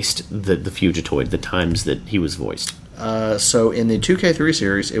 Who voiced the Fugitoid the times that he was voiced? So in the 2K3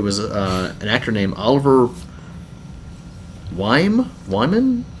 series, it was an actor named Oliver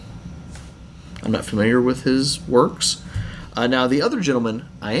Wyman. I'm not familiar with his works. Now the other gentleman,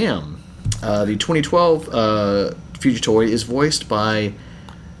 I am. The 2012 Fugitoid is voiced by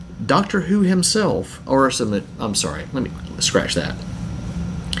Doctor Who himself, I'm sorry, let me scratch that.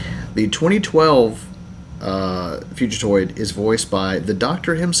 The 2012 Fugitoid is voiced by the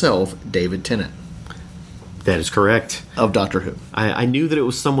Doctor himself, David Tennant. That is correct. Of Doctor Who. I knew that it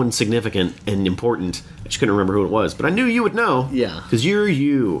was someone significant and important. I just couldn't remember who it was, but I knew you would know. Yeah. Because you're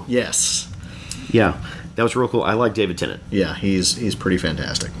you. Yes. Yeah, that was real cool. I like David Tennant. Yeah, he's pretty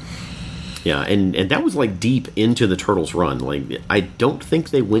fantastic. Yeah, and that was like deep into the Turtles run. Like, I don't think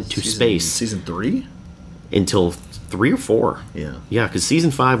they went to space. Season 3? Until 3 or 4. Yeah. Yeah, because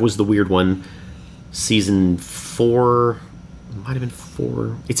season 5 was the weird one. Season 4 might have been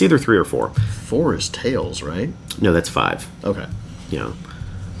 4. It's either 3 or 4. 4 is Tails, right? No, that's 5. Okay. Yeah.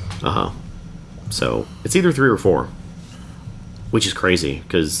 So it's either 3 or 4, which is crazy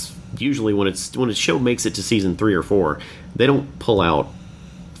because usually when a show makes it to season 3 or 4, they don't pull out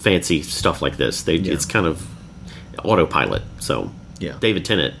fancy stuff like this. It's kind of autopilot. So yeah, David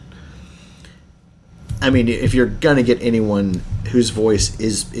Tennant. I mean, if you're gonna get anyone whose voice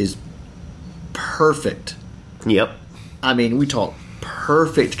is perfect. Yep. I mean, we talk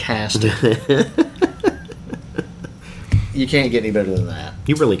perfect casting. You can't get any better than that.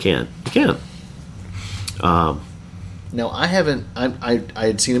 You really can't. You can't. Now, I haven't. I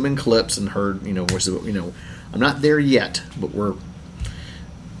had seen him in clips and heard voices. I'm not there yet, but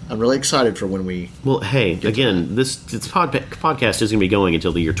I'm really excited for when we. Well, hey, again, this podcast is going to be going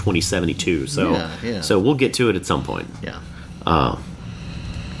until the year 2072, so yeah. So we'll get to it at some point. Yeah.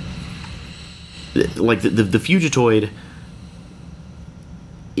 Like the Fugitoid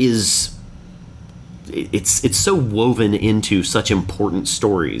is. It's so woven into such important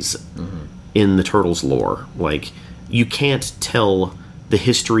stories in the Turtles lore. Like, you can't tell the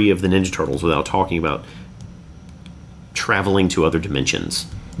history of the Ninja Turtles without talking about traveling to other dimensions.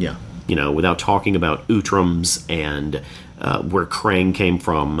 Yeah. Without talking about Utroms and where Krang came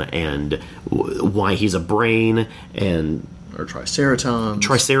from and why he's a brain and... Or Triceratons.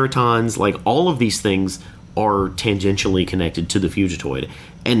 Triceratons. Like, all of these things are tangentially connected to the Fugitoid.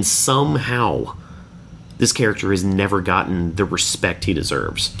 And somehow, this character has never gotten the respect he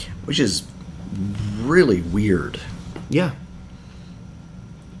deserves. Which is really weird. Yeah.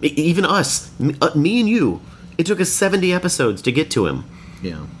 Even us. Me and you. It took us 70 episodes to get to him.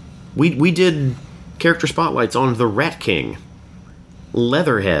 Yeah. We did character spotlights on the Rat King,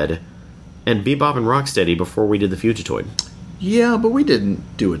 Leatherhead, and Bebop and Rocksteady before we did the Fugitoid. Yeah, but we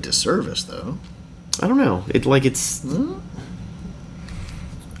didn't do a disservice, though. I don't know. I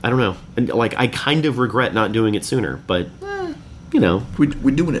don't know. And, I kind of regret not doing it sooner, but,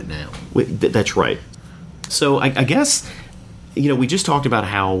 We're doing it now. That's right. So, I guess, we just talked about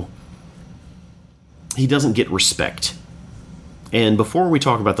how he doesn't get respect. And before we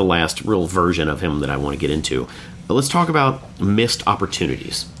talk about the last real version of him that I want to get into, let's talk about missed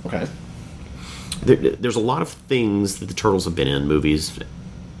opportunities. Okay. There's a lot of things that the Turtles have been in, movies,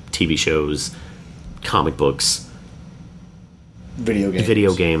 TV shows, comic books,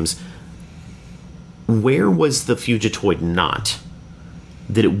 video games. Where was the Fugitoid not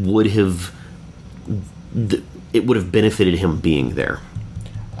that it would have benefited him being there?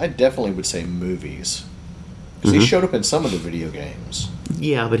 I definitely would say movies. Because he showed up in some of the video games.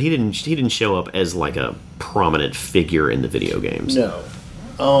 Yeah, but he didn't show up as like a prominent figure in the video games. No.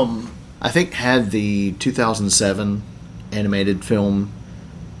 I think had the 2007 animated film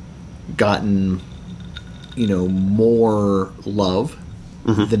gotten, more love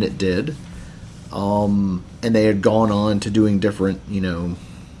than it did, and they had gone on to doing different,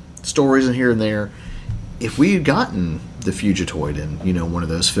 stories and here and there, if we had gotten the Fugitoid in, one of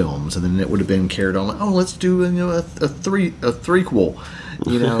those films, and then it would have been carried on, let's do a threequel,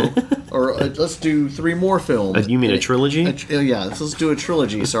 or let's do 3 more films. You mean a trilogy? Yeah, let's do a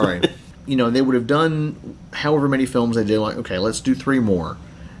trilogy, sorry. They would have done however many films they did, okay, let's do 3 more,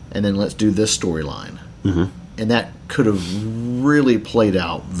 and then let's do this storyline. Mm-hmm. And that could have really played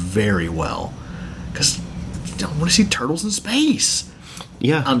out very well. Because I want to see turtles in space.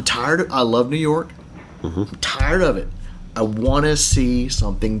 Yeah. I'm tired. I love New York. I'm tired of it. I want to see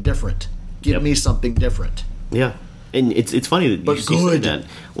something different. Give me something different. Yeah. And it's funny that But you say good. that.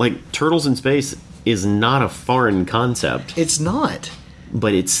 Like, Turtles in Space is not a foreign concept, It's not.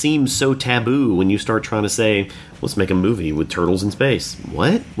 but it seems so taboo when you start trying to say, let's make a movie with turtles in space.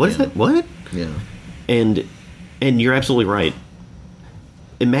 What? What is that? What? Yeah. And you're absolutely right.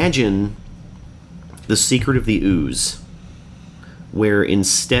 Imagine The Secret of the Ooze, where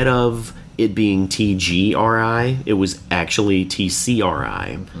instead of it being TGRI, it was actually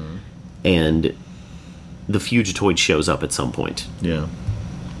TCRI. And the Fugitoid shows up at some point. Yeah.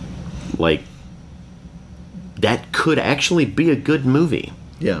 Like, that could actually be a good movie.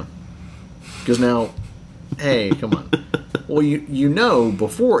 Yeah. Because now, hey, come on. Well, you know,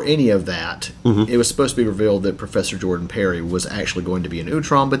 before any of that, it was supposed to be revealed that Professor Jordan Perry was actually going to be an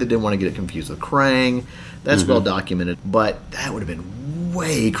Utron, but they didn't want to get it confused with Krang. That's well documented. But that would have been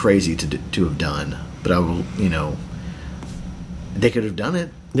way crazy to have done. But I will, they could have done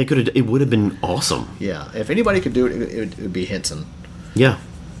it. They could have. It would have been awesome. Yeah. If anybody could do it, it would be Henson. Yeah.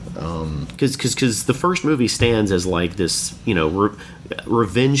 Because the first movie stands as like this,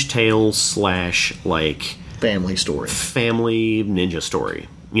 revenge tale / like Family story. family ninja story.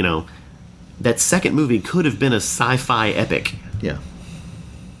 That second movie could have been a sci-fi epic, Yeah.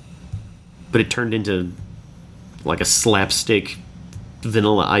 but it turned into like a slapstick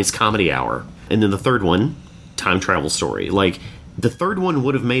Vanilla Ice comedy hour. And then the third one, time travel story. Like, the third one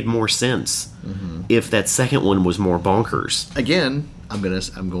would have made more sense if that second one was more bonkers. Again, I'm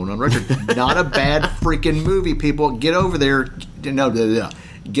going on record. Not a bad freaking movie, people. Get over there. No,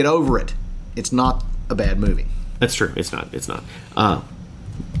 get over it. It's not a bad movie. That's true. It's not.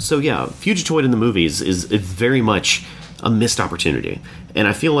 So yeah, Fugitoid in the movies is very much a missed opportunity, and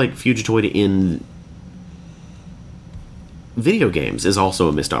I feel like Fugitoid in video games is also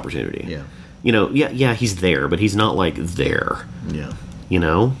a missed opportunity. Yeah. Yeah, he's there, but he's not like there. Yeah.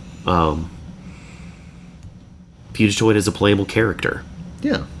 Fugitoid is a playable character.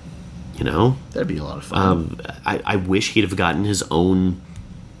 Yeah. That'd be a lot of fun. I wish he'd have gotten his own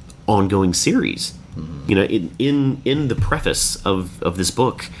ongoing series. In the preface of this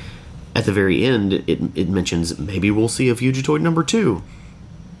book, at the very end, it mentions maybe we'll see a Fugitoid number 2.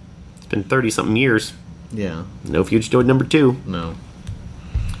 It's been 30-something years. Yeah. No Fugitoid number 2. No.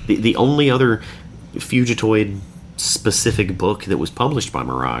 The only other Fugitoid specific book that was published by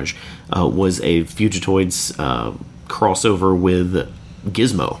Mirage was a Fugitoid's crossover with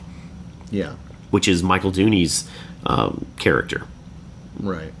Gizmo, Yeah. which is Michael Dooney's character,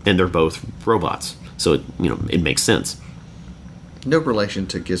 Right. and they're both robots, so it makes sense. No relation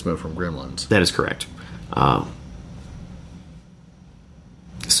to Gizmo from Gremlins. That is correct.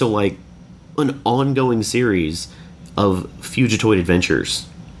 So, like, an ongoing series of Fugitoid adventures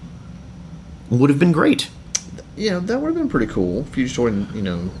would have been great. Yeah, that would have been pretty cool.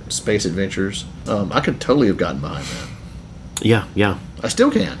 Fugitoid, space adventures. I could totally have gotten behind that. Yeah. I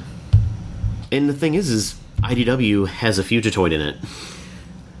still can. And the thing is IDW has a Fugitoid in it.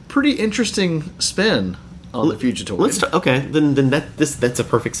 Pretty interesting spin on the Fugitoid. Okay, then that's a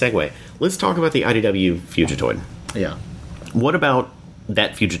perfect segue. Let's talk about the IDW Fugitoid. Yeah. What about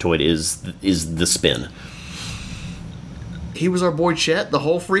that Fugitoid is the spin? He was our boy Chet the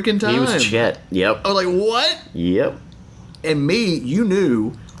whole freaking time. He was Chet. Yep. I was like, what? Yep. And me, you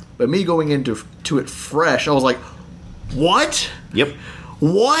knew, but me going into it fresh, I was like, what? Yep.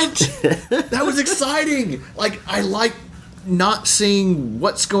 What? That was exciting. Like, I like not seeing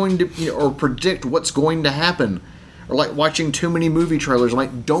what's going to, or predict what's going to happen. Or like watching too many movie trailers. I'm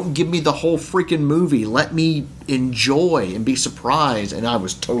like, don't give me the whole freaking movie. Let me enjoy and be surprised. And I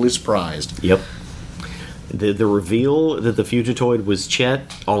was totally surprised. Yep. The reveal that the Fugitoid was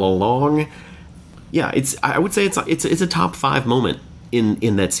Chet all along. Yeah, I would say it's a top 5 moment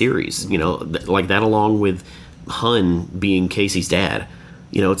in that series. Like that, along with Hun being Casey's dad.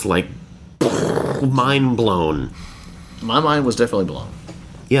 It's like mind blown. My mind was definitely blown.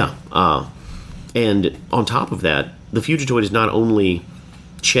 Yeah. And on top of that, the Fugitoid is not only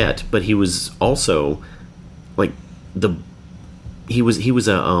Chet, but he was also like he was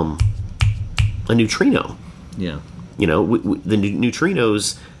a neutrino. Yeah. The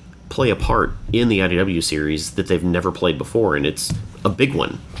neutrinos play a part in the IDW series that they've never played before, and it's a big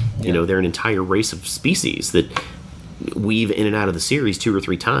one. Yeah. They're an entire race of species that weave in and out of the series 2 or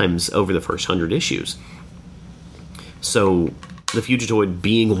 3 times over the first 100 issues. So the Fugitoid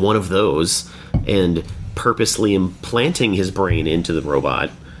being one of those and purposely implanting his brain into the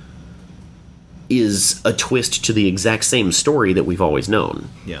robot is a twist to the exact same story that we've always known.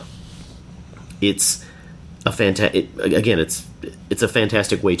 Yeah. It's a again, it's a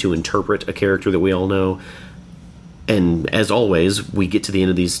fantastic way to interpret a character that we all know. And as always, we get to the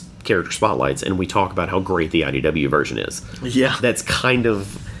end of these character spotlights and we talk about how great the IDW version is. Yeah. That's kind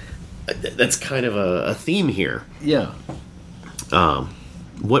of a theme here. Yeah.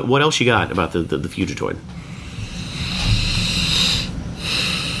 What else you got about the Fugitoid?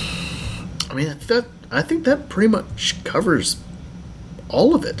 I mean, I think that pretty much covers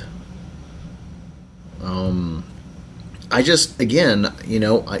all of it. I just, again,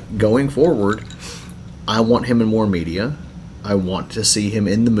 going forward, I want him in more media. I want to see him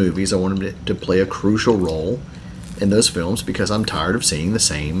in the movies. I want him to play a crucial role in those films because I'm tired of seeing the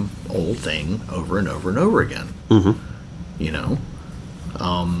same old thing over and over and over again. Mm-hmm.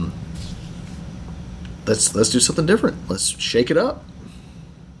 Let's do something different. Let's shake it up.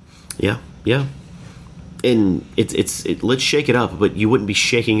 Yeah. And let's shake it up, but you wouldn't be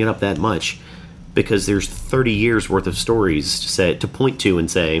shaking it up that much because there's 30 years worth of stories to point to and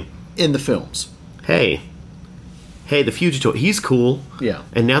say in the films. Hey, the Fugitoid, he's cool. Yeah.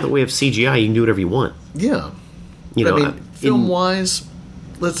 And now that we have CGI, you can do whatever you want. Yeah. Film-wise,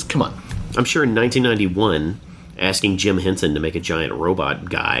 come on. I'm sure in 1991, asking Jim Henson to make a giant robot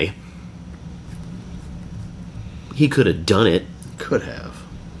guy, he could have done it. Could have.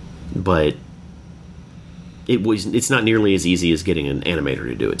 But it's not nearly as easy as getting an animator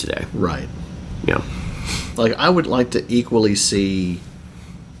to do it today. Right. Yeah. I would like to equally see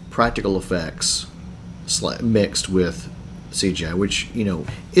practical effects mixed with CGI, which,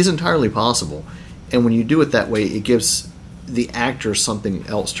 is entirely possible. And when you do it that way, it gives the actor something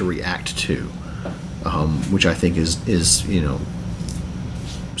else to react to, which I think is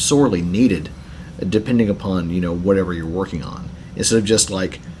sorely needed, depending upon, whatever you're working on. Instead of just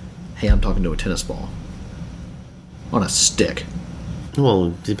like, hey, I'm talking to a tennis ball on a stick. Well,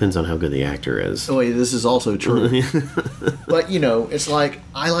 it depends on how good the actor is. Oh, yeah, this is also true. But, it's like,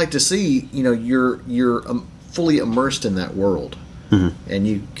 I like to see, you're fully immersed in that world. Mm-hmm. And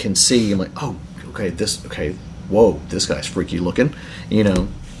you can see, I'm like, oh, whoa, this guy's freaky looking,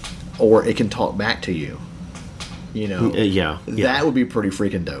 or it can talk back to you. Yeah. That would be pretty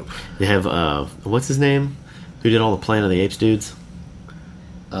freaking dope. They have, what's his name? Who did all the Planet of the Apes dudes?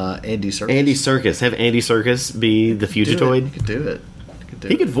 Andy Serkis. Andy Serkis. Have Andy Serkis be the Fugitoid. He could do it.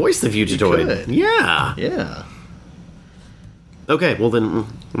 He could voice the Fugitoid. Yeah. Yeah. Okay, well then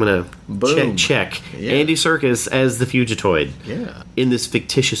I'm gonna check Yeah. Andy Serkis as the Fugitoid. Yeah. In this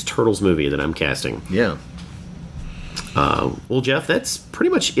fictitious Turtles movie that I'm casting. Yeah. Well, Jeff, that's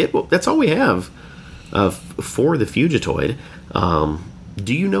pretty much it. Well, that's all we have for the Fugitoid.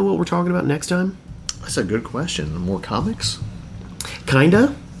 Do you know what we're talking about next time? That's a good question. More comics?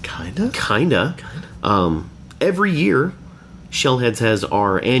 Kinda. Every year, Shellheads has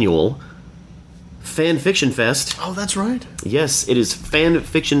our annual Fan Fiction Fest. Oh, that's right. Yes, it is Fan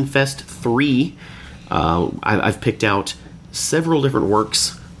Fiction Fest 3. I've picked out several different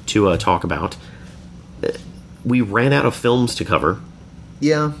works to talk about. We ran out of films to cover.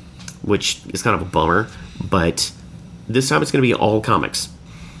 Yeah. Which is kind of a bummer, but this time it's going to be all comics.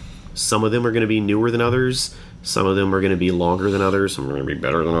 Some of them are going to be newer than others. Some of them are going to be longer than others. Some are going to be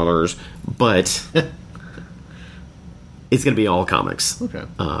better than others. But it's going to be all comics. Okay.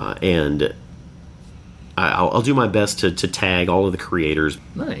 And I'll do my best to tag all of the creators.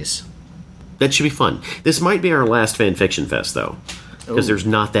 Nice. That should be fun. This might be our last Fan Fiction Fest, though. Because there's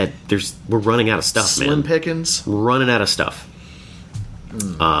not that... We're running out of stuff, man. Slim pickings? Running out of stuff.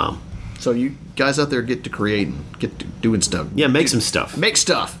 So you guys out there get to create and get to doing stuff. Yeah, make some stuff. Make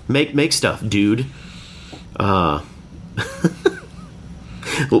stuff. Make stuff, dude. But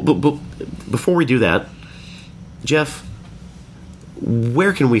before we do that, Jeff,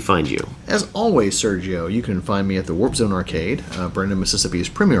 where can we find you? As always, Sergio, you can find me at the Warp Zone Arcade, Brandon, Mississippi's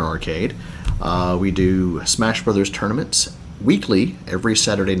premier arcade. We do Smash Brothers tournaments weekly, every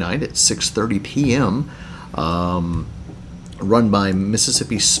Saturday night at 6:30 p.m., run by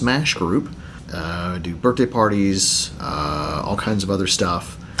Mississippi Smash Group. Do birthday parties, all kinds of other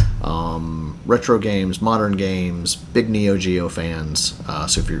stuff. Retro games, modern games, big Neo Geo fans.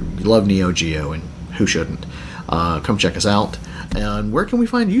 So if you love Neo Geo, and who shouldn't, come check us out. And where can we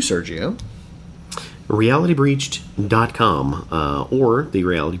find you, Sergio? RealityBreached.com or the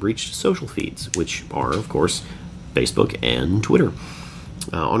Reality Breached social feeds, which are, of course, Facebook and Twitter.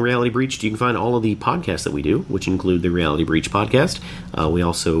 On Reality Breached, you can find all of the podcasts that we do, which include the Reality Breach podcast.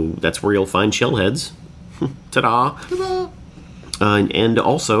 That's where you'll find Shellheads. Ta-da! Ta-da! And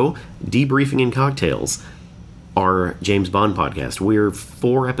also, Debriefing and Cocktails, our James Bond podcast. We're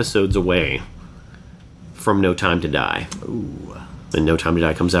 4 episodes away from No Time to Die. Ooh. And No Time to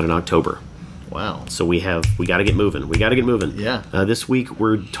Die comes out in October. Wow. So we got to get moving. Yeah. This week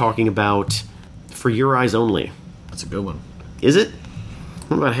we're talking about For Your Eyes Only. That's a good one. Is it?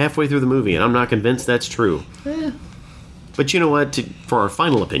 I'm about halfway through the movie, and I'm not convinced that's true. But you know what? For our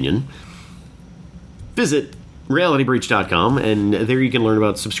final opinion, visit realitybreach.com, and there you can learn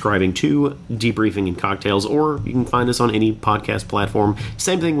about subscribing to Debriefing and Cocktails, or you can find us on any podcast platform.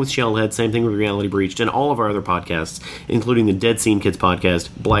 Same thing with Shellhead, same thing with Reality Breached, and all of our other podcasts, including the Dead Scene Kids podcast,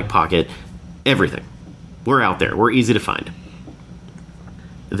 Black Pocket, everything. We're out there. We're easy to find.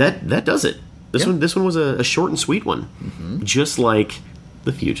 That does it. This one was a short and sweet one. Just like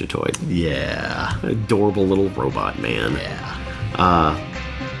the Fugitoid. Yeah. Adorable little robot man. Yeah.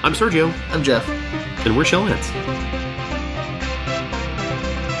 I'm Sergio. I'm Jeff. And we're Shellheads.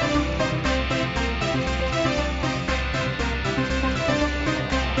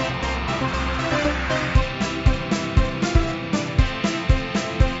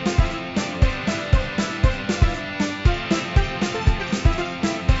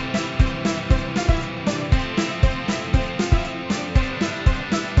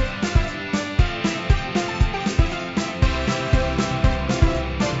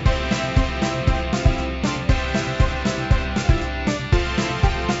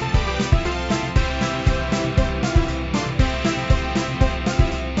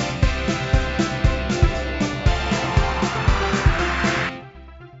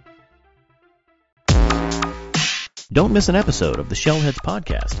 Don't miss an episode of the Shellheads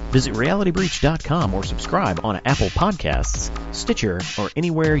podcast. Visit realitybreach.com or subscribe on Apple Podcasts, Stitcher, or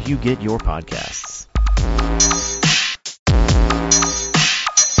anywhere you get your podcasts.